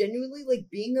 Like, genuinely,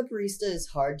 like, being a barista is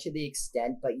hard to the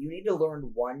extent, but you need to learn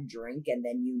one drink and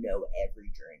then you know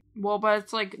every drink. Well, but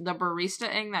it's like the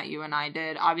barista-ing that you and I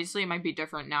did. Obviously, it might be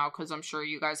different now because I'm sure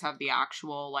you guys have the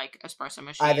actual, like, espresso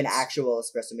machine. I have an actual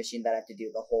espresso machine that I have to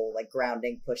do the whole, like,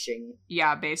 grounding, pushing.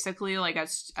 Yeah, basically, like, at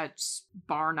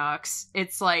Barnucks,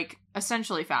 it's, like,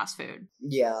 essentially fast food.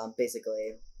 Yeah,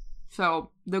 basically. So,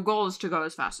 the goal is to go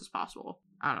as fast as possible.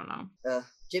 I don't know.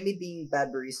 Jimmy being bad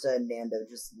barista and Nando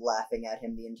just laughing at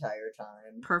him the entire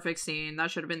time. Perfect scene.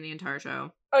 That should have been the entire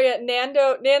show. Oh yeah,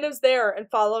 Nando's there and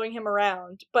following him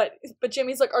around. But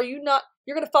Jimmy's like,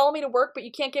 you're gonna follow me to work, but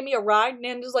you can't give me a ride?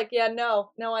 Nando's like, yeah, no,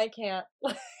 I can't.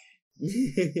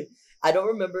 I don't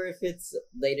remember if it's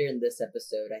later in this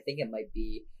episode. I think it might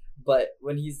be. But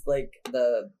when he's like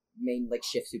the main like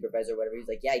shift supervisor or whatever, he's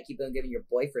like, yeah, you keep on giving your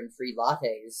boyfriend free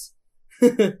lattes.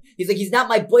 He's like, he's not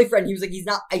my boyfriend. He was like, he's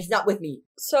not with me.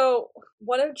 So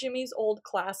one of Jimmy's old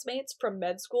classmates from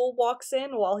med school walks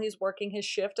in while he's working his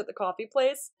shift at the coffee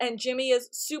place, and Jimmy is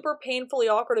super painfully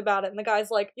awkward about it. And the guy's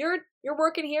like, you're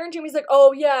working here? And Jimmy's like,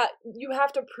 oh yeah, you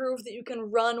have to prove that you can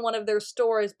run one of their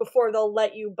stores before they'll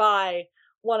let you buy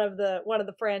one of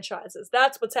the franchises.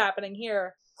 That's what's happening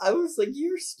here. I was like,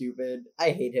 you're stupid.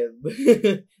 I hate him.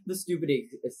 The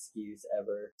stupidest excuse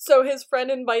ever. So his friend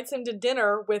invites him to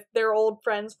dinner with their old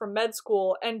friends from med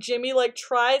school, and Jimmy, like,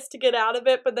 tries to get out of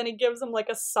it, but then he gives him, like,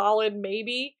 a solid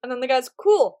maybe. And then the guy's,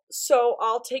 cool, so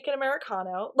I'll take an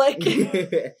Americano. Like...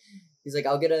 He's like,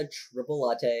 I'll get a triple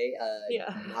latte,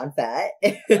 non-fat.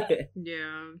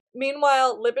 Yeah.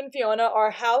 Meanwhile, Lip and Fiona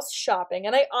are house shopping,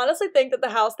 and I honestly think that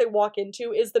the house they walk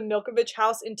into is the Milkovich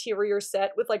house interior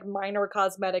set with, like, minor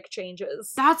cosmetic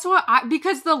changes. That's what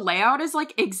because the layout is,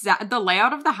 like, the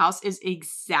layout of the house is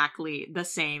exactly the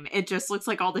same. It just looks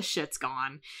like all the shit's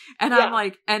gone. And I'm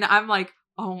like,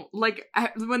 Oh, like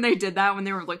when they did that, when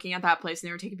they were looking at that place and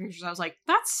they were taking pictures, I was like,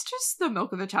 that's just the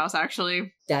Milkovich house,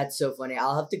 actually. That's so funny.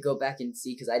 I'll have to go back and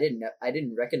see because I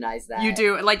didn't recognize that. You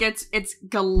do. Like, it's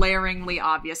glaringly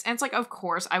obvious. And it's like, of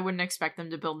course, I wouldn't expect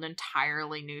them to build an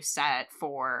entirely new set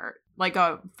for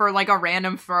a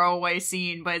random throwaway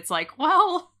scene, but it's like,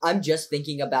 well, I'm just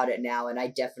thinking about it now, and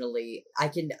I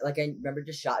remember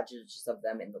just shots of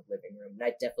them in the living room,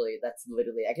 and that's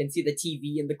literally, I can see the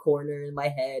TV in the corner in my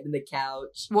head and the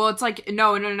couch. Well, it's like,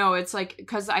 no, it's like,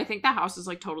 because I think the house is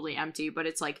like totally empty, but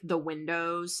it's like the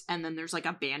windows, and then there's like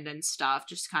abandoned stuff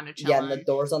just kind of chilling. Yeah, and the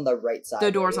door's on the right side.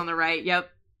 The door's on the right, yep.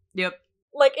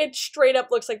 Like, it straight up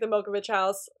looks like the Milkovich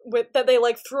house, with that they,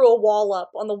 like, threw a wall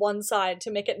up on the one side to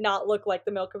make it not look like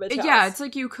the Milkovich house. Yeah, it's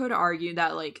like you could argue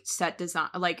that, like, set design,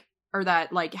 like, or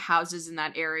that, like, houses in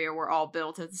that area were all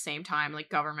built at the same time, like,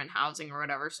 government housing or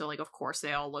whatever, so, like, of course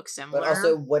they all look similar. But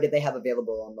also, what did they have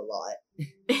available on the lot?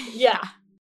 Yeah.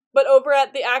 But over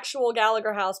at the actual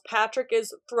Gallagher house, Patrick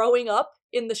is throwing up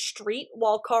in the street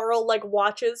while Carl, like,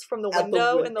 watches from the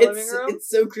window in the living room. It's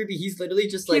so creepy. He's literally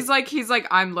just like... He's like,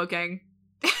 I'm looking.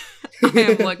 I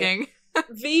am looking.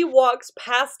 V walks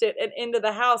past it and into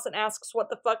the house and asks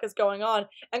what the fuck is going on.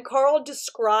 And Carl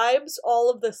describes all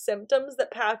of the symptoms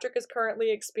that Patrick is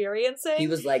currently experiencing. He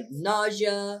was like,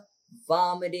 nausea,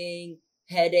 vomiting,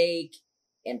 headache,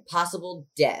 and possible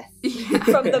death.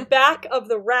 From the back of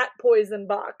the rat poison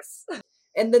box.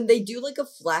 And then they do, like, a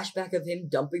flashback of him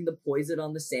dumping the poison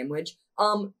on the sandwich.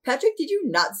 Patrick, did you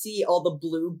not see all the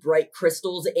blue, bright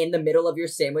crystals in the middle of your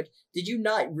sandwich? Did you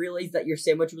not realize that your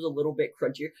sandwich was a little bit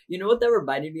crunchier? You know what that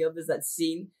reminded me of is that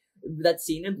scene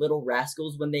in Little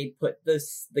Rascals when they put the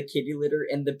kitty litter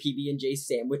in the PB&J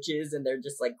sandwiches and they're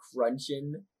just, like,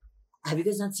 crunching. Have you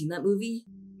guys not seen that movie?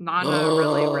 Not in a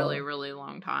really, really, really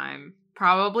long time.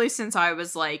 Probably since I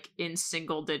was, like, in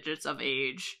single digits of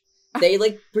age. They,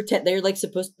 like, pretend they're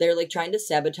trying to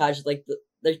sabotage the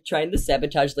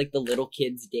little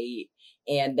kid's date,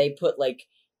 and they put, like,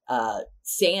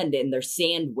 sand in their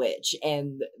sandwich,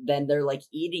 and then they're, like,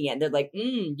 eating it, and they're like,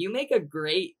 you make a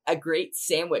great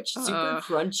sandwich, super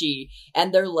crunchy,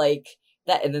 and they're like,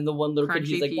 that, and then the one little kid,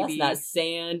 he's like, that's not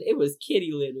sand, it was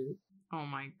kitty litter. Oh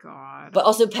my god. But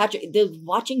also, Patrick,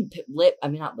 fucking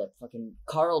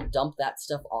Carl dumped that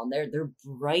stuff on there. They're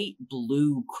bright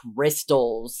blue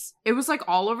crystals. It was, like,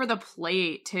 all over the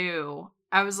plate, too.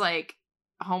 I was like,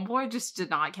 homeboy just did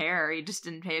not care. He just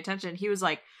didn't pay attention. He was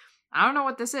like, I don't know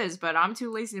what this is, but I'm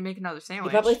too lazy to make another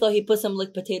sandwich. He probably thought he put some,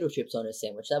 like, potato chips on his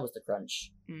sandwich. That was the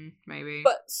crunch. Maybe.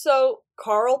 But, so,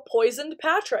 Carl poisoned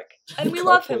Patrick. And we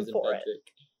love him for it.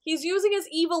 He's using his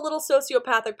evil little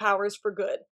sociopathic powers for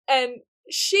good. And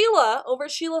Sheila, over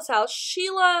at Sheila's house, she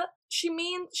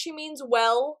means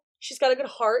well. She's got a good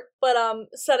heart, but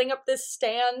setting up this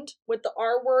stand with the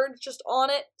R word just on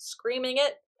it, screaming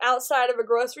it outside of a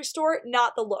grocery store,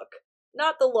 not the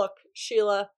look,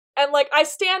 Sheila. And, like, I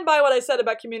stand by what I said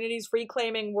about communities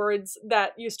reclaiming words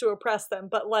that used to oppress them,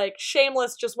 but, like,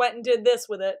 Shameless just went and did this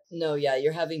with it. No, yeah,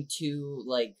 you're having two,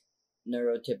 like,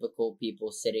 neurotypical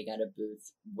people sitting at a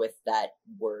booth with that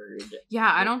word.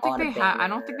 Yeah, I don't think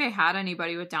they had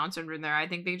anybody with Down syndrome there. I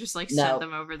think they just, like, sent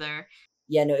them over there.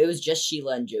 Yeah, no, it was just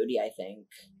Sheila and Jody, I think.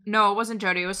 No, it wasn't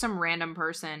Jody. It was some random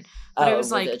person. But it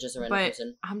was like, just a random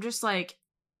person? I'm just like,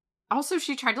 also,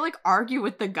 she tried to, like, argue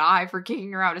with the guy for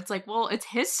kicking her out. It's like, well, it's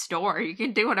his store. He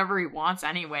can do whatever he wants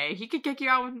anyway. He could kick you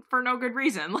out for no good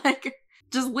reason. Like,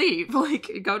 just leave. Like,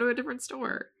 go to a different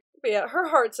store. But yeah, her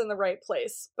heart's in the right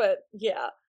place, but yeah.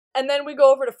 And then we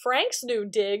go over to Frank's new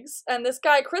digs, and this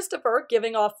guy, Christopher,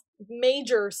 giving off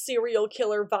major serial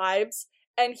killer vibes,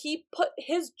 and he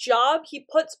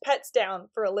puts pets down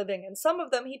for a living, and some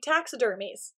of them he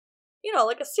taxidermies. You know,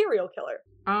 like a serial killer.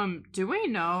 Do we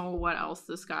know what else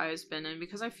this guy has been in?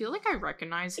 Because I feel like I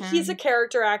recognize him. He's a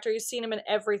character actor. You've seen him in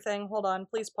everything. Hold on,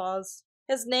 please pause.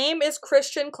 His name is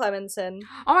Christian Clemenson.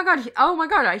 Oh my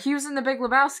god, he was in The Big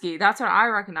Lebowski. That's what I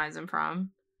recognize him from.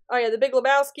 Oh yeah, The Big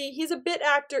Lebowski. He's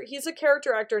a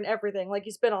character actor in everything. Like,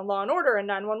 he's been on Law & Order and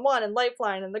 911 and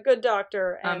Lifeline and The Good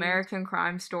Doctor and American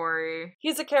Crime Story.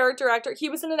 He's a character actor. He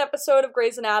was in an episode of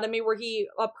Grey's Anatomy where he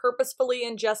purposefully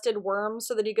ingested worms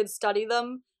so that he could study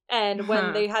them. And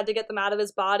when they had to get them out of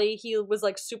his body, he was,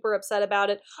 like, super upset about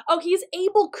it. Oh, he's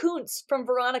Abel Kuntz from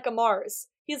Veronica Mars.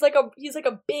 He's like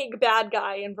a big bad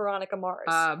guy in Veronica Mars.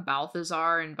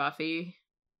 Balthazar and Buffy.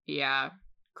 Yeah,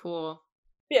 cool.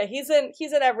 Yeah, he's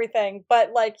in everything,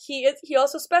 but, like, he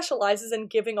also specializes in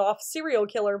giving off serial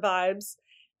killer vibes,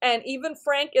 and even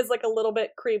Frank is, like, a little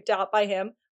bit creeped out by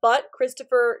him, but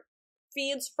Christopher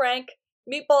feeds Frank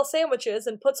meatball sandwiches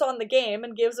and puts on the game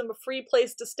and gives him a free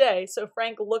place to stay, so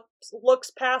Frank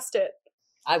looks past it.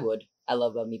 I would. I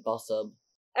love a meatball sub.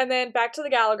 And then back to the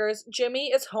Gallaghers.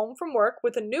 Jimmy is home from work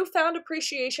with a newfound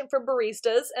appreciation for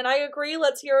baristas, and I agree,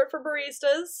 let's hear it for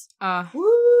baristas.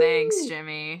 Woo! Thanks,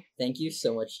 Jimmy. Thank you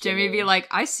so much, Jimmy be like,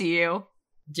 I see you.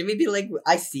 Jimmy be like,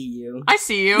 I see you. I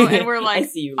see you. And we're like, I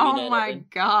see you, oh Lena my and Evan.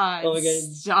 god. Oh my god.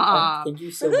 Stop. Thank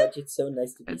you so much. It's so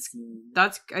nice to be It's- seen.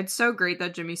 It's so great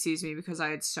that Jimmy sees me because I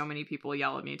had so many people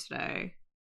yell at me today.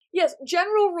 Yes,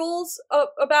 general rules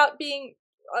about being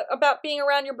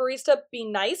around your barista: be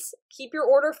nice, keep your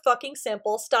order fucking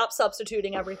simple, stop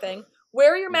substituting everything,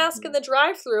 wear your mask in the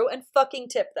drive-thru, and fucking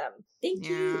tip them. Thank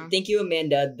Yeah. you. Thank you,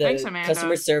 Amanda, the Thanks, Amanda.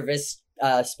 customer service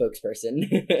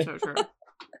spokesperson. So true.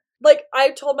 Like, I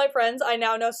told my friends, I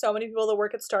now know so many people that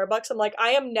work at Starbucks, I'm like,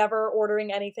 I am never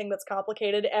ordering anything that's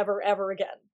complicated ever again.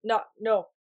 No,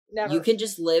 never. You can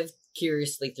just live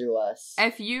curiously through us.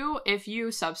 If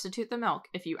you substitute the milk,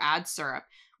 if you add syrup,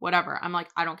 whatever, I'm like,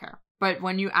 I don't care. But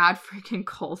when you add freaking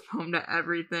cold foam to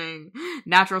everything,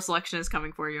 natural selection is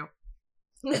coming for you.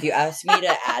 If you ask me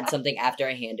to add something after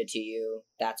I hand it to you,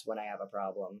 that's when I have a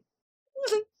problem.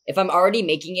 If I'm already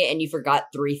making it and you forgot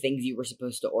 3 things you were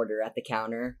supposed to order at the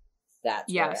counter,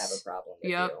 that's where I have a problem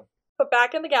with Yep. you. But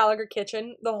back in the Gallagher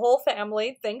kitchen, the whole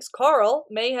family thinks Carl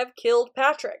may have killed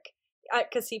Patrick.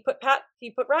 Because he put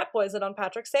rat poison on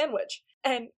Patrick's sandwich.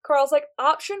 And Carl's like,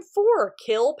 option 4,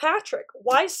 kill Patrick.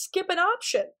 Why skip an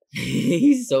option?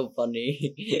 He's so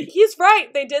funny. He's right.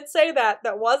 They did say that.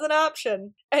 That was an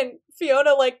option. And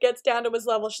Fiona, like, gets down to his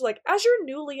level. She's like, as your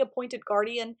newly appointed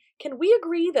guardian, can we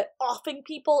agree that offing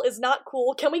people is not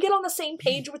cool? Can we get on the same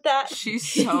page with that? She's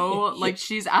so, like,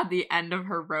 she's at the end of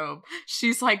her rope.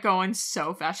 She's, like, going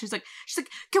so fast. She's like,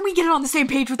 can we get on the same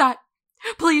page with that?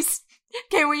 Please?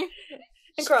 Can we? And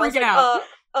She's Carl's freaking like,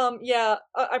 out. yeah,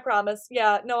 I promise.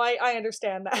 Yeah, no, I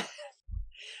understand that.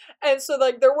 And so,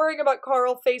 like, they're worrying about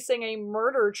Carl facing a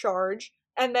murder charge.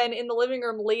 And then in the living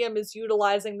room, Liam is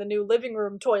utilizing the new living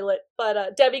room toilet.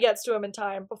 But Debbie gets to him in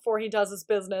time before he does his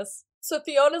business. So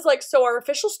Fiona's like, so our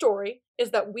official story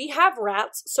is that we have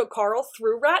rats, so Carl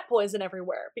threw rat poison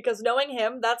everywhere. Because knowing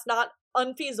him, that's not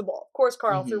unfeasible. Of course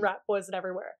Carl threw rat poison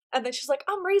everywhere. And then she's like,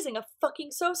 I'm raising a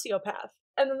fucking sociopath.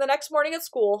 And then the next morning at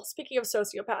school, speaking of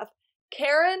sociopath,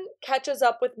 Karen catches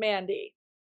up with Mandy.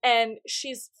 And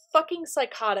she's fucking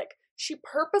psychotic. She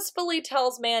purposefully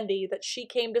tells Mandy that she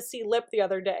came to see Lip the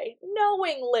other day,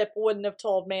 knowing Lip wouldn't have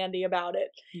told Mandy about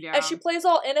it. Yeah. And she plays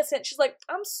all innocent. She's like,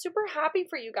 I'm super happy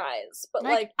for you guys. But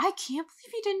like, I can't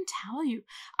believe he didn't tell you.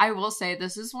 I will say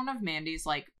this is one of Mandy's,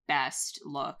 like, best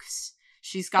looks.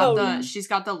 She's got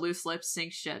the loose lip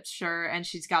sink shirt, and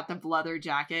she's got the leather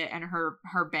jacket, and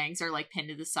her bangs are like pinned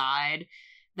to the side.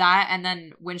 That, and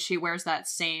then when she wears that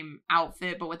same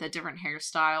outfit but with a different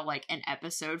hairstyle, like an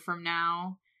episode from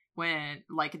now, when,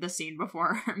 like, the scene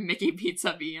before Mickey beats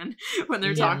up Ian when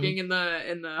they're talking in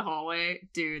the hallway,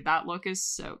 dude, that look is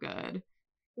so good.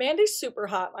 Mandy's super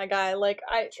hot, my guy. Like,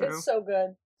 True. it's so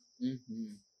good.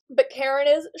 Mm-hmm. But Karen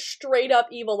is straight up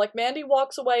evil. Like, Mandy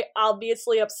walks away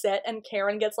obviously upset, and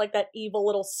Karen gets, like, that evil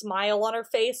little smile on her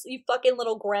face. You fucking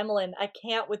little gremlin. I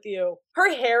can't with you.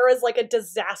 Her hair is, like, a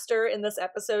disaster in this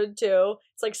episode, too.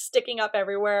 It's, like, sticking up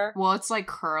everywhere. Well, it's, like,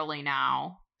 curly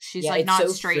now. She's, Yeah, like, it's not so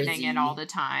straightening frizzy. it all the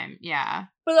time. Yeah.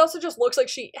 But it also just looks like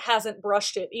she hasn't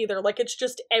brushed it, either. Like, it's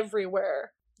just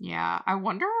everywhere. Yeah. I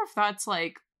wonder if that's,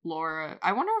 like, Laura.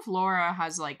 I wonder if Laura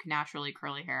has, like, naturally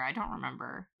curly hair. I don't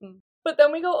remember. But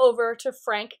then we go over to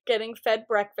Frank getting fed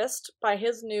breakfast by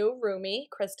his new roomie,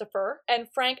 Christopher. And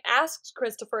Frank asks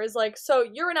Christopher, is like, so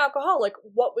you're an alcoholic.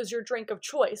 What was your drink of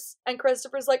choice? And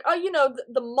Christopher's like, oh, you know,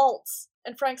 the malts.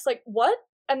 And Frank's like, what?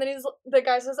 And then the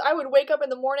guy says, I would wake up in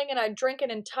the morning and I'd drink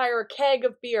an entire keg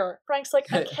of beer. Frank's like,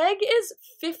 a keg is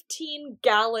 15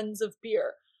 gallons of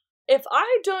beer. If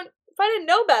I didn't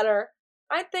know better,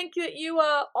 I'd think that you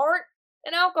aren't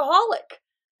an alcoholic.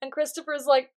 And Christopher's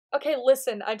like, okay,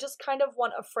 listen, I just kind of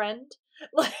want a friend.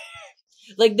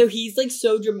 Like, no, he's, like,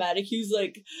 so dramatic. He was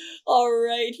like,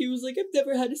 alright. He was like, I've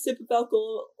never had a sip of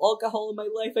alcohol in my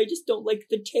life. I just don't like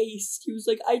the taste. He was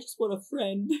like, I just want a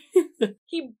friend.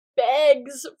 He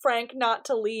begs Frank not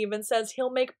to leave and says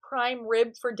he'll make prime rib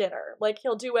for dinner. Like,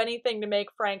 he'll do anything to make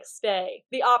Frank stay.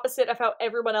 The opposite of how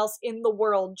everyone else in the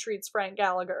world treats Frank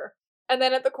Gallagher. And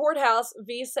then at the courthouse,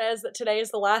 V says that today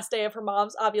is the last day of her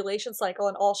mom's ovulation cycle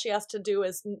and all she has to do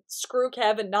is screw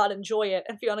Kev and not enjoy it.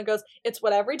 And Fiona goes, it's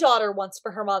what every daughter wants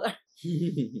for her mother.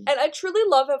 And I truly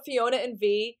love how Fiona and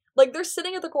V, like, they're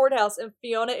sitting at the courthouse and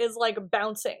Fiona is, like,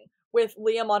 bouncing with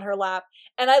Liam on her lap.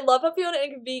 And I love how Fiona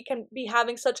and V can be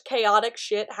having such chaotic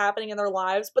shit happening in their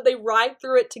lives, but they ride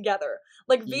through it together.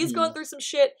 Like, V's going through some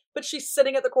shit, but she's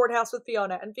sitting at the courthouse with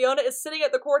Fiona, and Fiona is sitting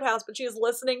at the courthouse, but she is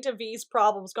listening to V's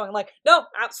problems, going like, no,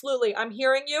 absolutely, I'm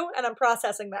hearing you, and I'm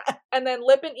processing that. And then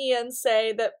Lip and Ian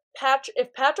say that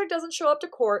if Patrick doesn't show up to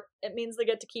court, it means they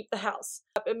get to keep the house.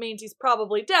 It means he's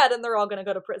probably dead, and they're all gonna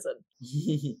go to prison.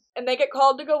 And they get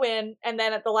called to go in, and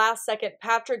then at the last second,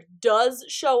 Patrick does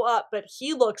show up, but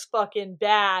he looks fucking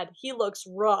bad. He looks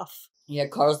rough. Yeah,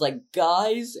 Carl's like,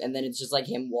 guys, and then it's just like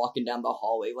him walking down the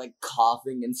hallway, like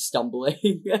coughing and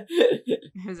stumbling.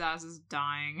 His ass is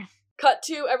dying. Cut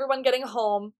to everyone getting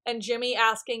home, and Jimmy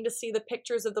asking to see the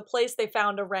pictures of the place they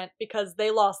found to rent because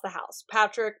they lost the house.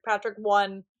 Patrick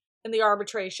won in the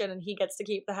arbitration, and he gets to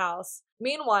keep the house.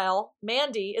 Meanwhile,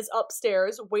 Mandy is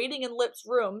upstairs waiting in Lip's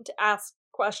room to ask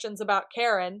questions about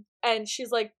Karen, and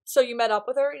she's like, so you met up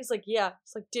with her? He's like, yeah.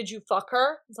 He's like, did you fuck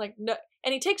her? He's like, no.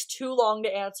 And he takes too long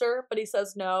to answer, but he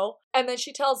says no. And then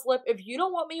she tells Lip, if you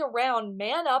don't want me around,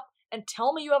 man up and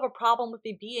tell me you have a problem with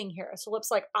me being here. So Lip's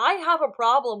like, I have a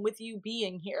problem with you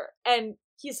being here. And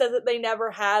he says that they never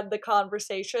had the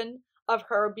conversation of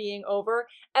her being over.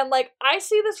 And like, I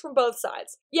see this from both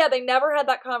sides. Yeah, they never had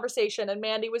that conversation, and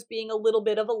Mandy was being a little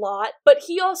bit of a lot, but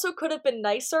he also could have been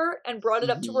nicer and brought it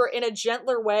up to her in a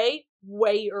gentler way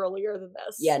earlier than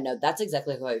this. Yeah, no, that's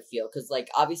exactly how I feel, because like,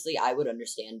 obviously I would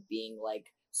understand being like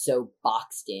so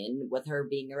boxed in with her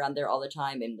being around there all the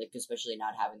time, and like especially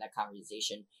not having that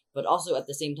conversation. But also at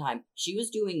the same time, she was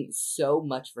doing so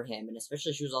much for him, and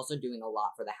especially she was also doing a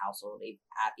lot for the household,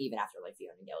 even after like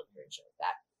Fiona yelled at her and shit like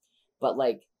that. But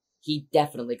like, he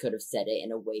definitely could have said it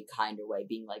in a way kinder way,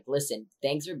 being like, listen,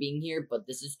 thanks for being here, but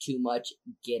this is too much,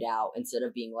 get out, instead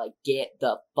of being like, get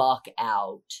the fuck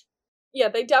out. Yeah,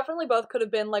 they definitely both could have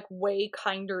been like way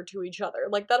kinder to each other.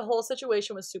 Like, that whole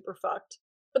situation was super fucked.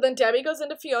 But then Debbie goes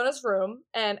into Fiona's room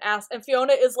and asks, and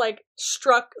Fiona is like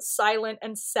struck silent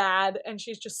and sad, and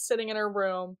she's just sitting in her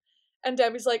room. And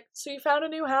Debbie's like, so you found a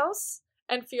new house?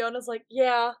 And Fiona's like,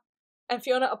 yeah. And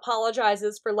Fiona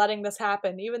apologizes for letting this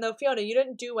happen, even though, Fiona, you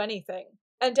didn't do anything.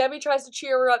 And Debbie tries to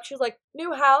cheer her up. She's like,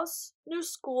 new house, new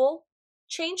school,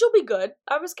 change will be good.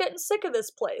 I was getting sick of this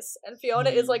place. And Fiona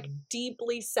is like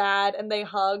deeply sad, and they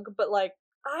hug, but like,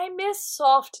 I miss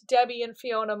soft Debbie and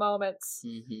Fiona moments.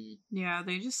 Yeah,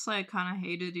 they just like kind of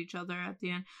hated each other at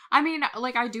the end. I mean,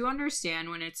 like, I do understand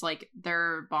when it's like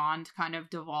their bond kind of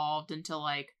devolved into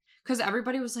like, because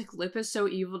everybody was like, Lip is so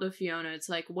evil to Fiona. It's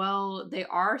like, well, they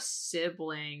are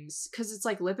siblings. Because it's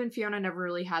like Lip and Fiona never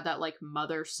really had that like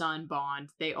mother-son bond.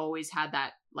 They always had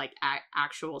that like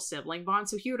actual sibling bond.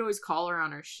 So he would always call her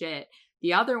on her shit.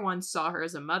 The other ones saw her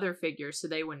as a mother figure, so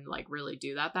they wouldn't like really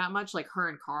do that much. Like her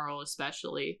and Carl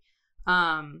especially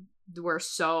were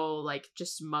so like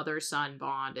just mother-son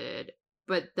bonded.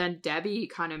 But then Debbie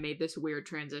kind of made this weird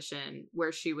transition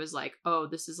where she was like, oh,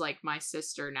 this is like my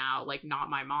sister now, like not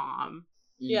my mom.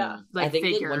 Yeah. Like, I think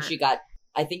figure. that when she got,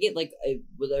 I think it like,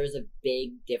 there was a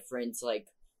big difference, like,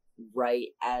 right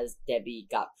as Debbie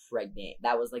got pregnant.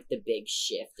 That was like the big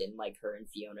shift in like her and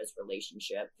Fiona's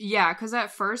relationship. Yeah, because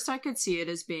at first I could see it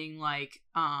as being like,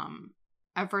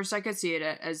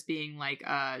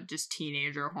 just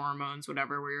teenager hormones,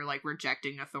 whatever, where you're like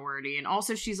rejecting authority, and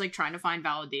also she's like trying to find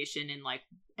validation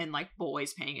in like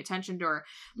boys paying attention to her.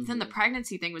 But then the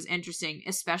pregnancy thing was interesting,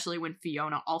 especially when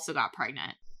Fiona also got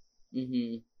pregnant.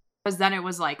 Because then it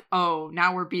was like, oh,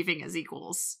 now we're beefing as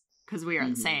equals because we are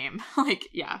the same. Like,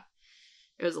 yeah,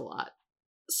 it was a lot.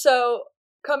 So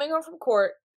coming home from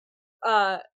court,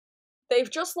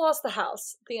 they've just lost the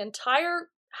house. The entire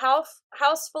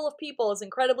house full of people is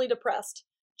incredibly depressed.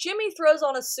 Jimmy throws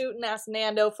on a suit and asks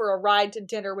Nando for a ride to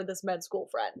dinner with his med school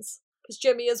friends. Because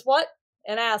Jimmy is what?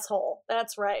 An asshole.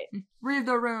 That's right. Read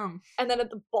the room. And then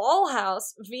at the ball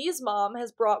house, V's mom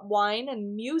has brought wine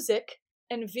and music,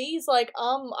 and V's like,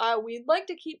 we'd like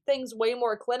to keep things way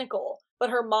more clinical.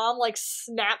 But her mom like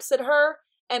snaps at her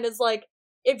and is like,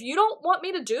 if you don't want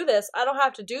me to do this, I don't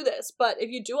have to do this. But if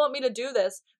you do want me to do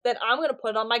this, then I'm going to put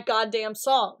it on my goddamn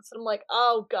songs. And I'm like,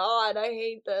 oh God, I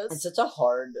hate this. It's such a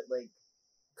hard, like,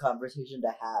 conversation to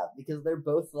have, because they're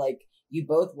both like, you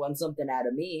both want something out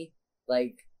of me,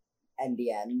 like, in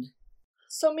the end.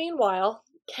 So meanwhile,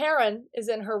 Karen is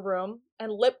in her room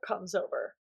and Lip comes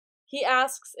over. He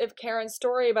asks if Karen's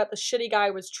story about the shitty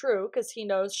guy was true, because he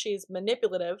knows she's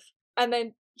manipulative. And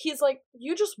then he's like,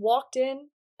 you just walked in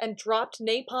and dropped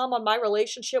napalm on my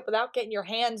relationship without getting your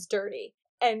hands dirty.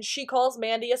 And she calls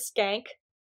Mandy a skank,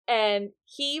 and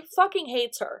he fucking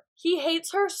hates her. He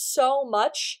hates her so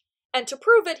much, and to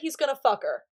prove it, he's gonna fuck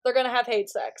her. They're gonna have hate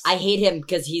sex. I hate him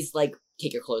because he's like,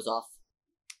 take your clothes off.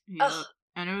 Yeah.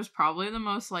 And it was probably the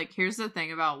most, like, here's the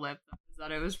thing about Lip, is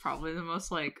that it was probably the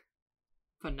most, like,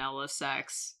 vanilla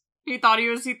sex He thought he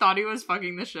was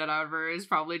fucking the shit out of her. He's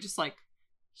probably just like,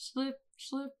 slip.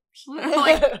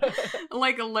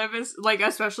 like Liv is, like,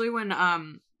 especially when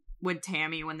with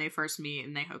Tammy, when they first meet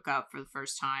and they hook up for the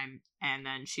first time, and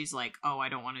then she's like, oh, I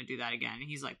don't want to do that again. And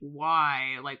he's like,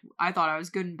 why? Like, I thought I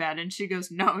was good in bed. And she goes,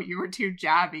 no, you were too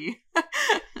jabby.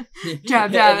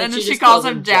 Jab, jab. And then she calls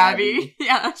him jabby.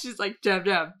 Yeah, she's like, jab,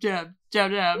 jab, jab,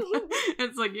 jab, jab.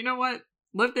 It's like, you know what?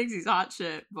 Liv thinks he's hot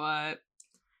shit, but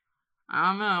I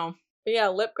don't know. But yeah,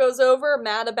 Lip goes over,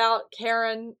 mad about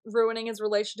Karen ruining his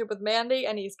relationship with Mandy,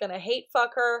 and he's gonna hate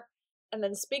fuck her. And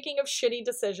then speaking of shitty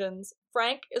decisions,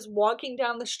 Frank is walking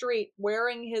down the street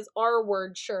wearing his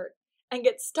R-word shirt and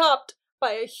gets stopped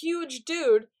by a huge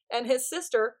dude and his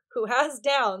sister, who has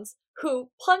Downs, who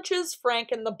punches Frank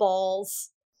in the balls.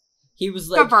 He was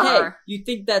like, hey, you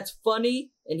think that's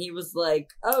funny? And he was like,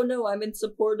 oh no, I'm in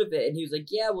support of it. And he was like,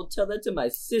 yeah, well, tell that to my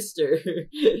sister.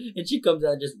 And she comes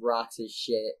out and just rocks his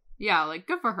shit. Yeah, like,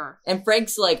 good for her. And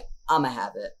Frank's like, I'ma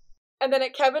have it. And then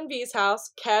at Kevin V's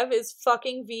house, Kev is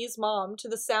fucking V's mom to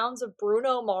the sounds of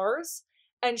Bruno Mars,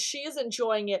 and she is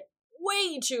enjoying it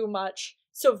way too much.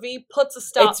 So V puts a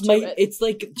stop to it. It's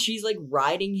like she's like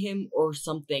riding him or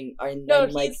something, and no,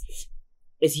 then like,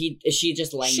 is she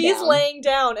just laying down? She's laying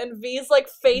down, and V's like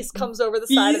face comes over the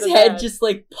side of the bed. V's head just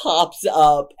like pops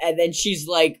up, and then she's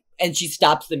like, and she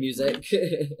stops the music.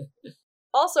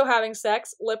 Also having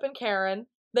sex, Lip and Karen.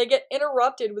 They get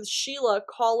interrupted with Sheila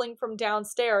calling from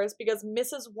downstairs because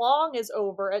Mrs. Wong is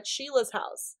over at Sheila's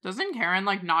house. Doesn't Karen,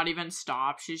 like, not even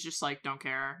stop? She's just like, don't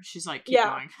care. She's like, keep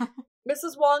going.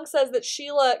 Mrs. Wong says that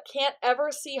Sheila can't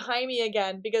ever see Jaime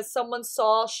again because someone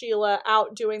saw Sheila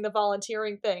out doing the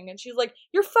volunteering thing. And she's like,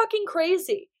 you're fucking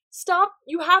crazy. Stop.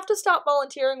 You have to stop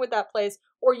volunteering with that place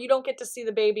or you don't get to see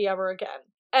the baby ever again.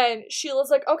 And Sheila's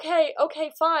like, okay,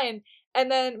 fine. And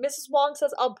then Mrs. Wong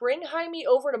says, I'll bring Jaime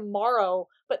over tomorrow,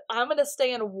 but I'm gonna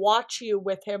stay and watch you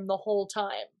with him the whole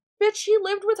time. Bitch, he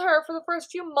lived with her for the first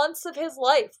few months of his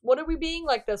life. What are we being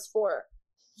like this for?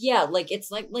 Yeah, like, it's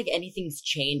like anything's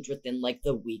changed within, like,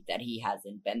 the week that he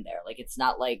hasn't been there. Like, it's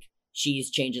not like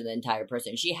she's changing the entire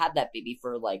person. She had that baby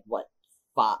for, like, what,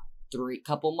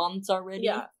 couple months already?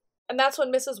 Yeah. And that's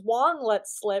when Mrs. Wong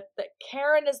lets slip that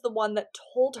Karen is the one that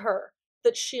told her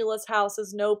that Sheila's house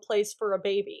is no place for a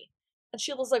baby. And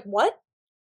Sheila's like, what?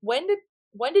 When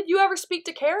did you ever speak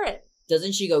to Karen?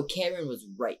 Doesn't she go, Karen was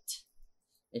right?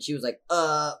 And she was like,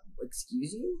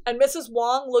 excuse you? And Mrs.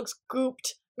 Wong looks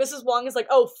gooped. Mrs. Wong is like,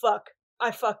 oh, fuck.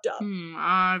 I fucked up.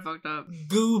 I fucked up.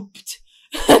 Gooped.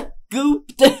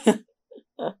 Gooped.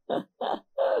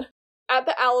 At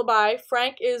the Alibi,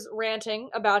 Frank is ranting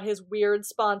about his weird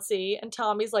sponsee, and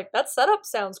Tommy's like, that setup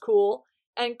sounds cool.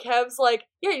 And Kev's like,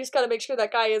 yeah, you just gotta make sure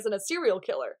that guy isn't a serial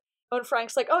killer. And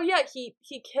Frank's like, oh yeah,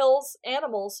 he kills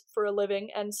animals for a living,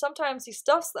 and sometimes he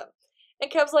stuffs them. And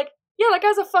Kev's like, yeah, that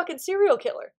guy's a fucking serial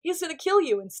killer. He's gonna kill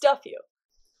you and stuff you.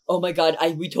 Oh my god,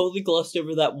 we totally glossed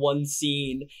over that one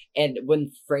scene. And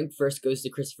when Frank first goes to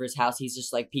Christopher's house, he's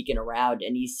just like peeking around,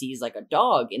 and he sees like a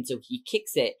dog, and so he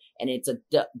kicks it, and it's a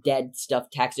dead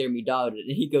stuffed taxidermy dog,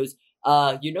 and he goes,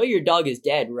 you know your dog is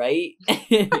dead, right?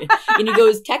 And he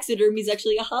goes, taxidermy's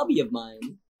actually a hobby of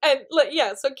mine. And,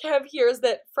 yeah, so Kev hears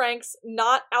that Frank's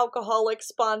not alcoholic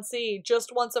sponsee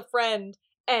just wants a friend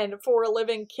and for a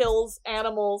living kills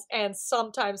animals and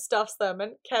sometimes stuffs them.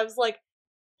 And Kev's like,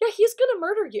 yeah, he's gonna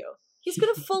murder you. He's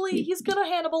gonna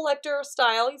Hannibal Lecter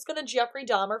style, he's gonna Jeffrey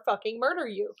Dahmer fucking murder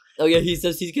you. Oh yeah, he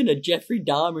says he's gonna Jeffrey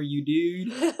Dahmer you,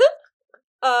 dude.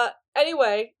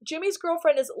 Anyway, Jimmy's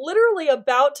girlfriend is literally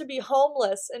about to be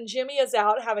homeless, and Jimmy is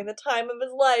out having the time of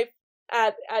his life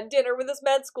at dinner with his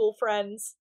med school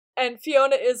friends. And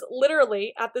Fiona is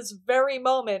literally, at this very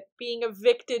moment, being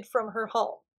evicted from her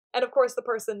home. And of course, the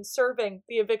person serving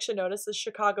the eviction notice is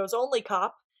Chicago's only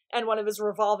cop, and one of his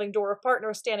revolving door of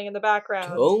partners standing in the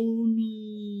background.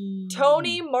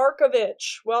 Tony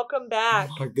Markovich. Welcome back.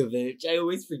 Markovich. I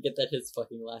always forget that his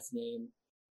fucking last name.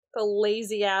 The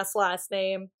lazy-ass last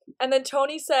name. And then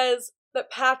Tony says that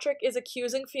Patrick is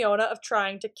accusing Fiona of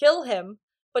trying to kill him,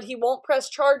 but he won't press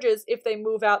charges if they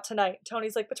move out tonight.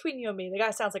 Tony's like, between you and me, the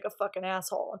guy sounds like a fucking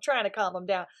asshole. I'm trying to calm him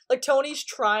down. Like, Tony's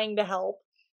trying to help.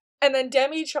 And then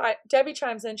Debbie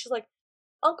chimes in. She's like,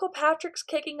 Uncle Patrick's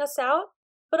kicking us out?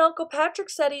 But Uncle Patrick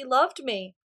said he loved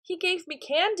me. He gave me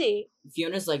candy.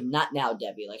 Fiona's like, not now,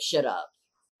 Debbie. Like, shut up.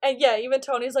 And yeah, even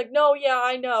Tony's like, no, yeah,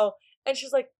 I know. And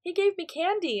she's like, he gave me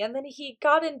candy, and then he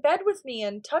got in bed with me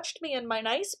and touched me in my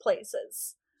nice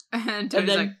places. And then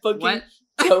like, fucking what?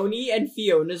 Tony and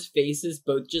Fiona's faces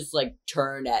both just like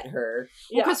turn at her.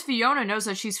 Well, because Fiona knows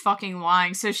that she's fucking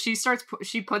lying, so she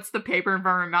puts the paper in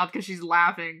front of her mouth because she's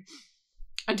laughing.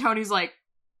 And Tony's like,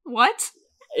 what?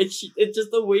 It's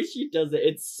just the way she does it.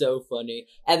 It's so funny.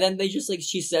 And then they just like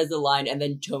she says the line, and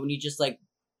then Tony just like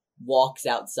walks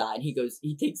outside. He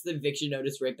takes the eviction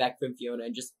notice right back from Fiona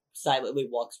and just silently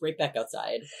walks right back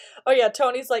outside. Oh yeah,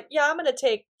 Tony's like, yeah,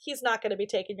 he's not gonna be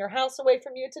taking your house away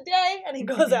from you today, and he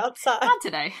goes outside. Not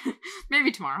today.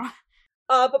 Maybe tomorrow.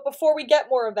 But before we get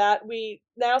more of that, we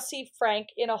now see Frank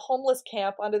in a homeless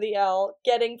camp under the L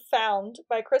getting found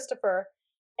by Christopher,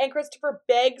 and Christopher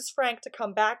begs Frank to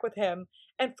come back with him,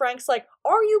 and Frank's like,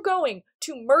 are you going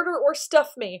to murder or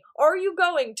stuff me? Are you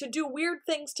going to do weird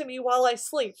things to me while I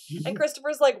sleep? And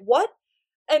Christopher's like, what?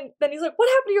 And then he's like, what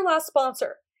happened to your last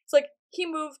sponsor? It's like, he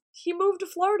moved to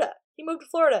Florida.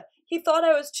 He thought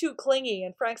I was too clingy,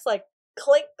 and Frank's like,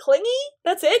 clingy?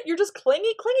 That's it? You're just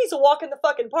clingy? Clingy's a walk in the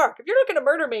fucking park. If you're not gonna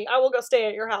murder me, I will go stay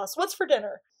at your house. What's for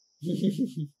dinner?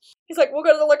 He's like, we'll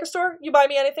go to the liquor store. You buy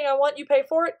me anything I want. You pay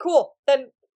for it. Cool. Then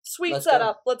sweet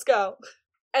setup. Let's go.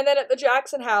 And then at the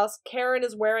Jackson house, Karen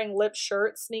is wearing Lip's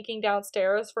shirt, sneaking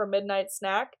downstairs for a midnight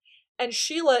snack. And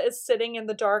Sheila is sitting in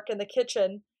the dark in the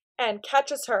kitchen and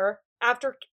catches her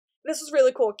after... This is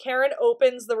really cool. Karen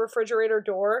opens the refrigerator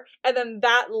door, and then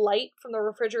that light from the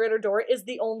refrigerator door is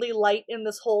the only light in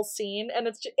this whole scene, and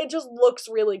it just looks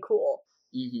really cool.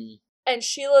 Mm-hmm. And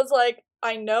Sheila's like,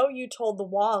 I know you told the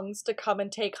Wongs to come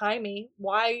and take Jaime.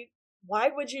 Why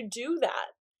would you do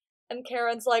that? And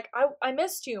Karen's like, I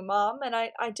missed you, Mom, and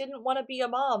I didn't want to be a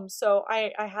mom, so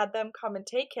I had them come and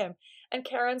take him. And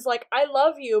Karen's like, I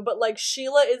love you, but like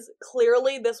Sheila is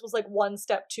clearly, this was like one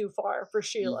step too far for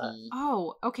Sheila. Mm-hmm.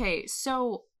 Oh, okay.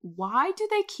 So why do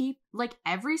they keep like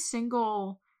every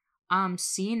single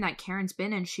scene that Karen's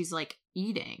been in, she's like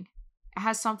eating? It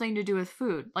has something to do with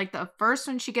food. Like the first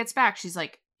when she gets back, she's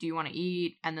like, do you want to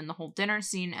eat? And then the whole dinner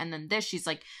scene, and then this, she's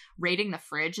like raiding the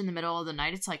fridge in the middle of the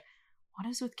night. It's like, what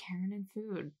is with Karen and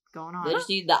food going on? They just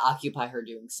need to occupy her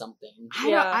doing something.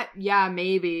 Yeah,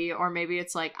 maybe. Or maybe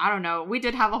it's like, I don't know. We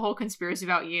did have a whole conspiracy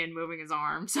about Ian moving his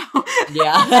arm, so.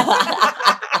 Yeah.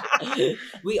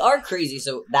 We are crazy,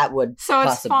 so that would so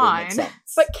it's possibly fine. make sense.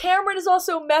 But Cameron is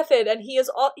also method, and he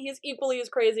is equally as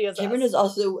crazy as Cameron us. is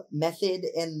also method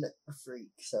and a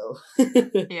freak, so.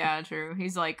 Yeah, true.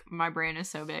 He's like, my brain is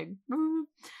so big.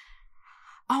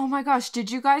 Oh my gosh,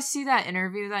 did you guys see that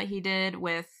interview that he did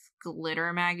with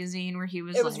Glitter magazine where he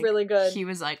was It was really good. He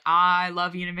was like, I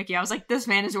love you, Mickey. I was like, this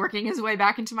man is working his way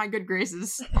back into my good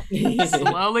graces.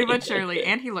 Slowly but surely.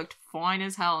 And he looked fine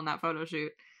as hell in that photo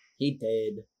shoot. He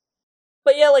did.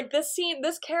 But yeah, like this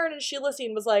Karen and Sheila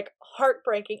scene was like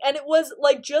heartbreaking, and it was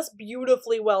like just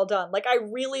beautifully well done. Like I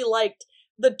really liked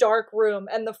the dark room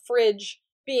and the fridge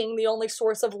being the only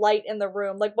source of light in the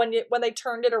room. Like when they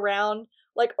turned it around,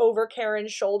 like over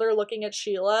Karen's shoulder looking at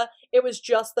Sheila, it was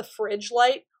just the fridge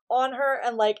light on her,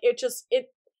 and like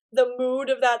the mood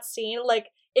of that scene, like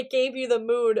it gave you the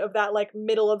mood of that like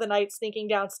middle of the night sneaking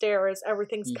downstairs,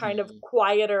 everything's kind of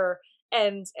quieter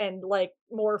and like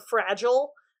more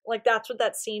fragile. Like that's what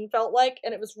that scene felt like,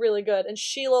 and it was really good. And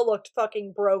Sheila looked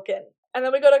fucking broken. And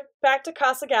then we go back to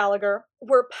Casa Gallagher,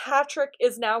 where Patrick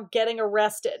is now getting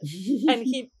arrested, and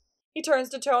he turns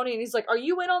to Tony and he's like, are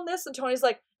you in on this? And Tony's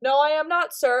like, no, I am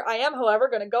not, sir. I am, however,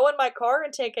 going to go in my car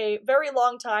and take a very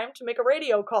long time to make a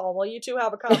radio call while you two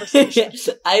have a conversation.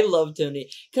 I love Tony.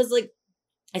 Because, like,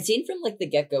 I'd seen from, like, the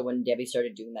get-go when Debbie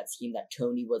started doing that scheme that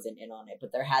Tony wasn't in on it,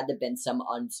 but there had to been some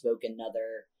unspoken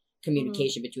other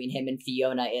communication between him and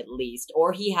Fiona, at least.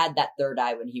 Or he had that third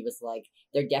eye when he was like,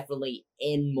 they're definitely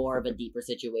in more of a deeper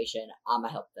situation. I'ma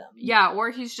help them. Yeah, or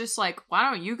he's just like, why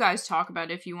don't you guys talk about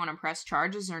if you want to press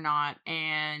charges or not,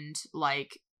 and,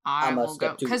 like, I will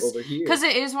go. Because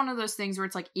it is one of those things where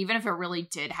it's like, even if it really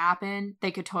did happen,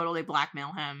 they could totally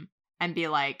blackmail him and be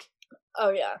like, oh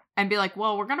yeah, and be like,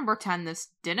 well, we're gonna pretend this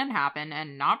didn't happen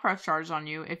and not press charges on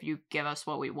you if you give us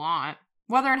what we want,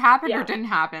 whether it happened or didn't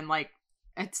happen. Like,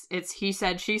 it's he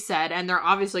said, she said, and they're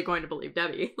obviously going to believe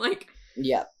Debbie. Like,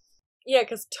 yeah,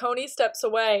 because Tony steps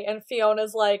away and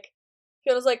Fiona's like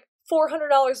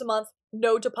 $400 a month,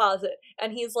 no deposit,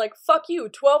 and he's like, fuck you,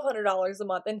 $1,200 a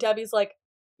month, and Debbie's like,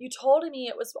 you told me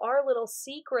it was our little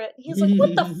secret. And he's like, what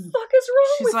the fuck is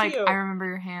wrong She's with like, you? I remember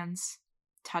your hands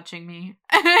touching me.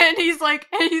 And he's like,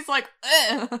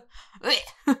 ugh.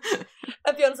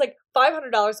 And Fiona's like,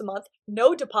 $500 a month,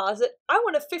 no deposit. I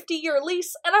want a 50-year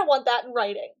lease, and I want that in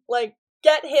writing. Like,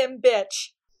 get him,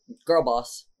 bitch. Girl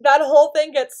boss. That whole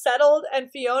thing gets settled,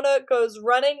 and Fiona goes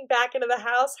running back into the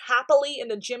house, happily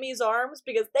into Jimmy's arms,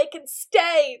 because they can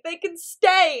stay!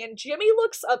 And Jimmy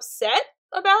looks upset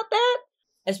about that.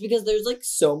 It's because there's, like,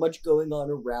 so much going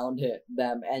on around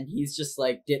them, and he's just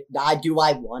like, do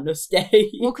I want to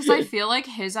stay? Well, because I feel like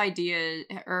his idea,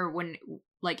 or when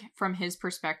like from his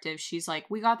perspective, she's like,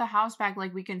 we got the house back,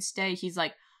 like we can stay. He's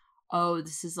like, oh,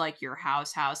 this is like your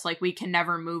house, like we can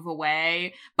never move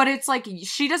away. But it's like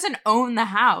she doesn't own the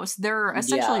house. They're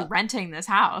essentially renting this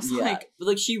house. Yeah. But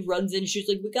like she runs in, she's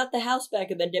like, we got the house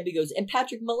back, and then Debbie goes, and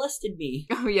Patrick molested me.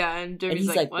 Oh yeah, and Debbie's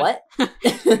he's like, what?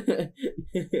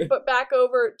 But back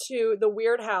over to the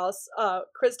weird house,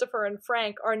 Christopher and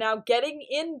Frank are now getting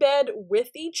in bed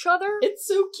with each other. It's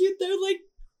so cute.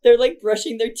 They're like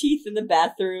brushing their teeth in the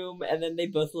bathroom, and then they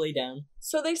both lay down.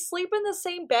 So they sleep in the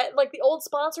same bed? Like the old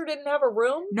sponsor didn't have a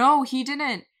room? No, he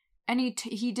didn't. And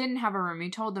he didn't have a room. He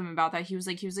told them about that. He was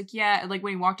like, yeah, like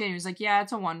when he walked in, he was like, yeah,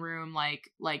 it's a one room, like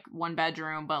one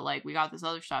bedroom, but like we got this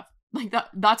other stuff. Like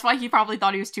that's why he probably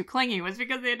thought he was too clingy, was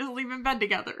because they had to sleep in bed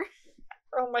together.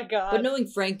 Oh my god. But knowing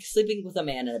Frank, sleeping with a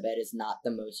man in a bed is not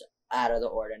the most out of the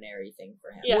ordinary thing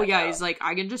for him. Yeah, well, yeah, no. he's like,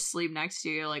 I can just sleep next to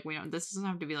you. Like, this doesn't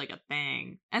have to be like a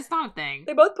thing. And it's not a thing.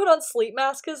 They both put on sleep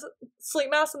masks,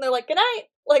 and they're like, good night.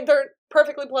 Like, they're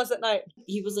perfectly pleasant night.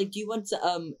 He was like, do you want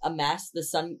to, a mask?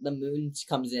 The moon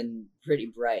comes in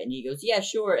pretty bright. And he goes, yeah,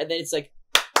 sure. And then it's like,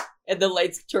 and the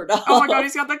lights turn off. Oh my god,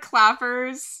 he's got the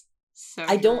clappers. So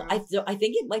I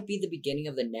think it might be the beginning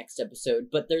of the next episode,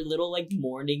 but their little like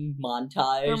morning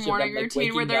montage, their morning them,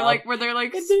 routine where they're like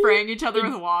and spraying each other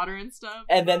with water and stuff,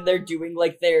 and then they're doing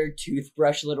like their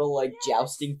toothbrush little like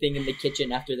jousting thing in the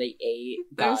kitchen after they ate.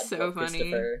 They're God, so funny.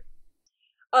 Christopher.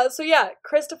 So yeah,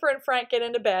 Christopher and Frank get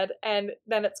into bed, and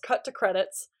then it's cut to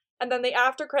credits, and then the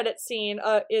after credits scene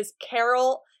is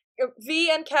Carol,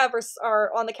 V, and Kev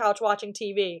are on the couch watching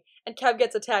TV, and Kev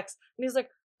gets a text, and he's like,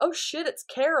 oh shit, it's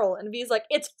Carol. And V's like,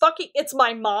 it's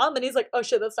my mom. And he's like, oh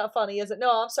shit, that's not funny, is it?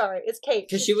 No, I'm sorry, it's Kate.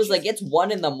 Because she was like, it's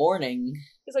 1 a.m.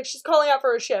 He's like, she's calling out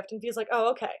for a shift. And V's like, oh,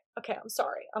 okay, I'm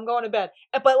sorry, I'm going to bed.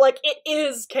 But like, it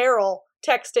is Carol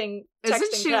texting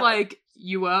Isn't she Kev. like,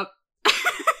 you up?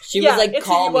 She was like,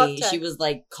 call me. She was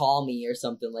like, call me or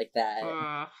something like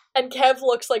that. And Kev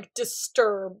looks like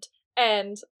disturbed.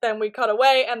 And then we cut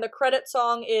away, and the credit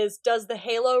song is Does the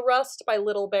Halo Rust by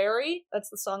Little Barry. That's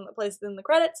the song that plays in the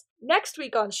credits. Next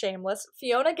week on Shameless,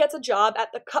 Fiona gets a job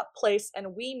at the Cup Place,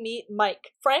 and we meet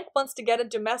Mike. Frank wants to get a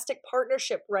domestic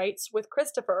partnership rights with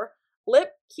Christopher.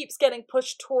 Lip keeps getting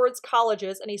pushed towards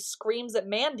colleges, and he screams at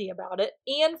Mandy about it.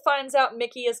 Ian finds out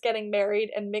Mickey is getting married,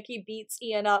 and Mickey beats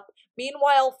Ian up.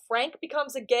 Meanwhile, Frank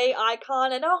becomes a gay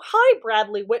icon, and oh, hi,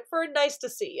 Bradley Whitford, nice to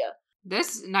see you.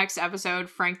 This next episode,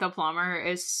 Frank the Plumber,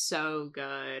 is so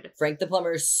good. Frank the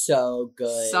Plumber is so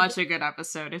good. Such a good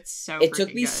episode. It's so It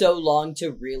took me good. so long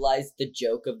to realize the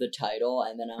joke of the title,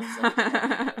 and then I was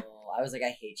like, oh,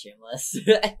 I hate Shameless.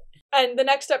 And the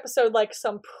next episode, like,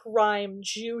 some prime,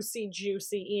 juicy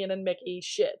Ian and Mickey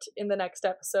shit in the next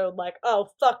episode. Like, oh,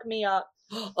 fuck me up.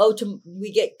 Oh,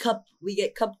 we get Cup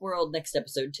World next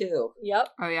episode, too. Yep.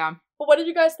 Oh, yeah. But what did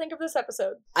you guys think of this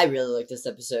episode? I really like this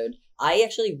episode. I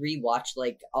actually rewatched,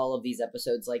 like, all of these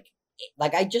episodes, like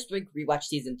I just, like, rewatched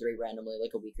season 3 randomly,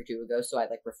 like, a week or two ago, so I,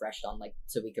 like, refreshed on, like,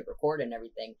 so we could record and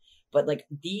everything. But, like,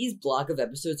 these block of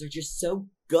episodes are just so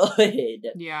good.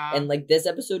 Yeah. And, like, this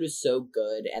episode is so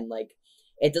good, and, like,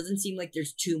 it doesn't seem like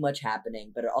there's too much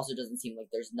happening, but it also doesn't seem like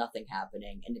there's nothing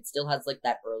happening. And it still has, like,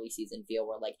 that early season feel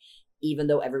where, like, even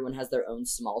though everyone has their own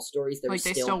small stories, they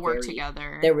still work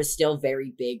together. There was still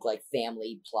very big, like,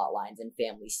 family plot lines and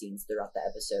family scenes throughout the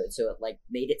episode. So it, like,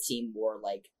 made it seem more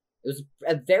like it was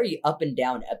a very up and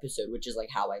down episode, which is, like,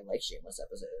 how I like Shameless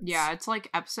episodes. Yeah, it's like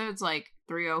episodes like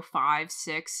 305,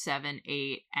 6, 7,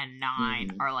 8, and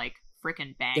 9 are, like,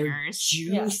 freaking bangers.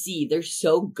 They're juicy. They're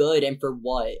so good, and for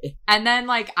what? And then,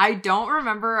 like, I don't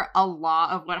remember a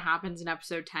lot of what happens in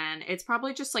episode 10. It's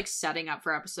probably just, like, setting up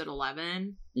for episode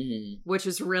 11, which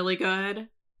is really good.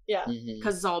 Yeah.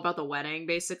 Because it's all about the wedding,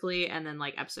 basically, and then,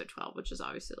 like, episode 12, which is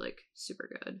obviously, like, super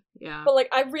good. Yeah. But, like,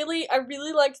 I really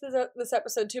liked this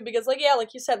episode, too, because, like, yeah,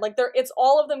 like you said, like, it's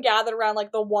all of them gathered around,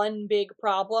 like, the one big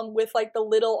problem with, like, the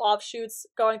little offshoots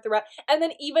going throughout. And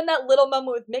then even that little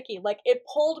moment with Mickey, like, it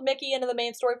pulled Mickey into the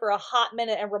main story for a hot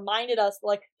minute and reminded us,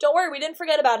 like, don't worry, we didn't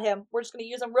forget about him. We're just going to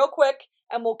use him real quick,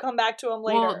 and we'll come back to him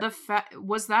later. Well,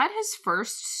 was that his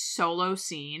first solo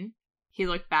scene? He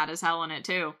looked bad as hell in it,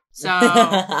 too. So,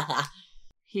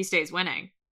 he stays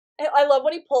winning. I love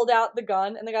when he pulled out the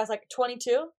gun, and the guy's like,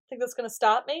 22? Think that's gonna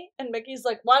stop me? And Mickey's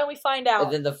like, why don't we find out?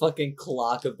 And then the fucking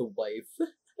clock of the wife.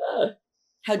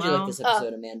 How'd you like this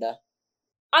episode, Amanda?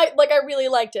 I really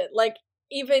liked it. Like,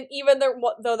 even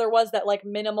though there was that, like,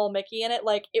 minimal Mickey in it,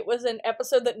 like, it was an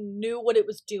episode that knew what it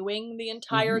was doing the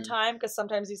entire time, because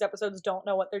sometimes these episodes don't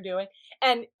know what they're doing.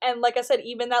 And like I said,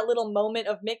 even that little moment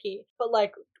of Mickey, but,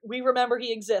 like, we remember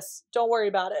he exists. Don't worry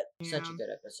about it. Such a good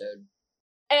episode.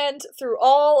 And through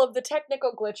all of the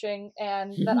technical glitching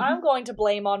and that I'm going to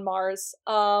blame on Mars,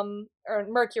 or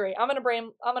Mercury. I'm gonna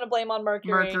blame on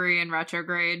Mercury. Mercury in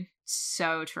retrograde.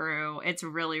 So true. It's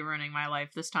really ruining my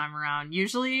life this time around.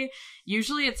 Usually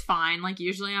it's fine. Like,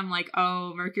 usually I'm like,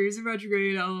 oh, Mercury's in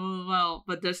retrograde, oh,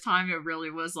 but this time it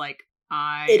really was like,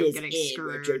 I am getting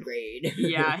screwed. Retrograde.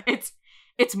 Yeah,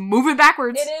 it's moving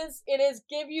backwards. It is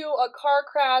give you a car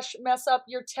crash, mess up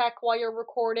your tech while you're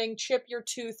recording, chip your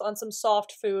tooth on some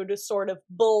soft food sort of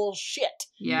bullshit.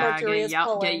 Yeah, Mercury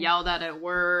get yelled at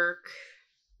work.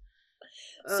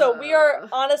 So we are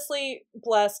honestly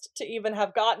blessed to even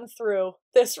have gotten through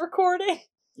this recording.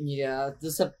 Yeah,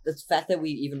 the fact that we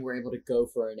even were able to go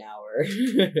for an hour.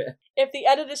 If the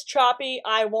edit is choppy,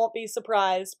 I won't be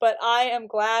surprised, but I am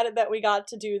glad that we got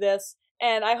to do this.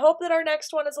 And I hope that our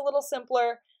next one is a little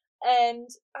simpler. And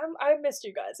I missed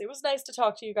you guys. It was nice to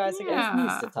talk to you guys again. It's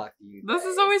nice to talk to you guys. This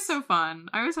is always so fun.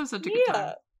 I always have such a good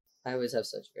time. I always have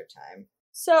such a good time.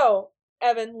 So,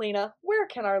 Evan, Lena, where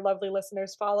can our lovely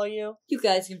listeners follow you? You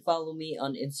guys can follow me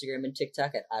on Instagram and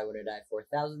TikTok at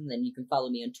IWannaDie4000. Then you can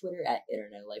follow me on Twitter at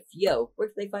InternetLifeYo. Where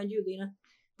can they find you, Lena?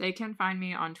 They can find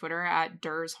me on Twitter at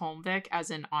Durs Holmvik,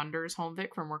 as in Anders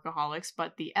Holmvik from Workaholics,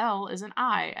 but the L is an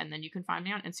I. And then you can find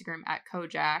me on Instagram at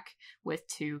Kojak with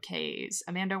 2 Ks.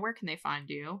 Amanda, where can they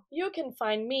find you? You can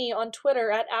find me on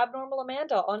Twitter at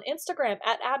AbnormalAmanda, on Instagram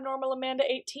at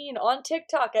AbnormalAmanda18, on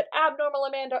TikTok at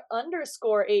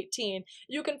AbnormalAmanda_18.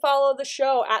 You can follow the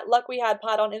show at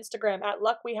LuckWeHadPod on Instagram, at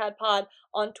LuckWeHadPod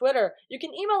on Twitter. You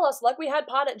can email us,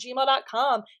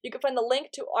 luckwehadpod@gmail.com. You can find the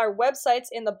link to our websites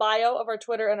in the bio of our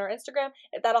Twitter and our Instagram.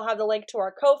 That'll have the link to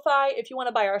our Ko-Fi. If you want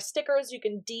to buy our stickers, you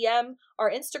can DM our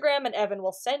Instagram and Evan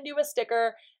will send you a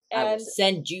sticker. And I will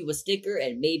send you a sticker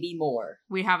and maybe more.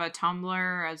 We have a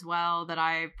Tumblr as well that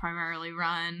I primarily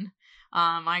run.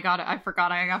 I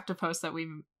forgot I have to post that we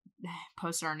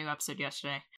posted our new episode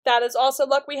yesterday. That is also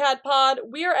Luck We Had Pod.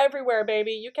 We are everywhere,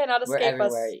 baby. You cannot escape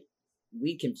us.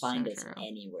 We can find us true.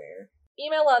 anywhere.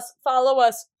 Email us, follow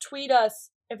us, tweet us.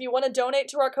 If you want to donate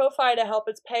to our Ko-Fi to help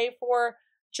us pay for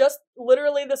just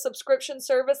literally the subscription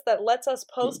service that lets us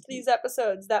post these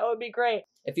episodes, that would be great.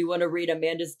 If you want to read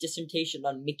Amanda's dissertation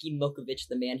on Mickey Mokovich,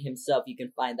 the man himself, you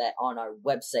can find that on our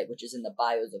website, which is in the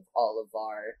bios of all of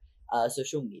our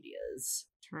social medias.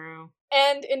 True.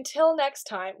 And until next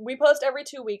time, we post every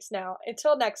 2 weeks now.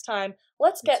 Until next time,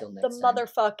 let's get the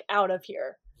motherfuck out of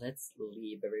here. Let's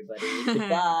leave, everybody.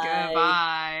 Goodbye.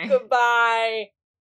 Goodbye. Goodbye.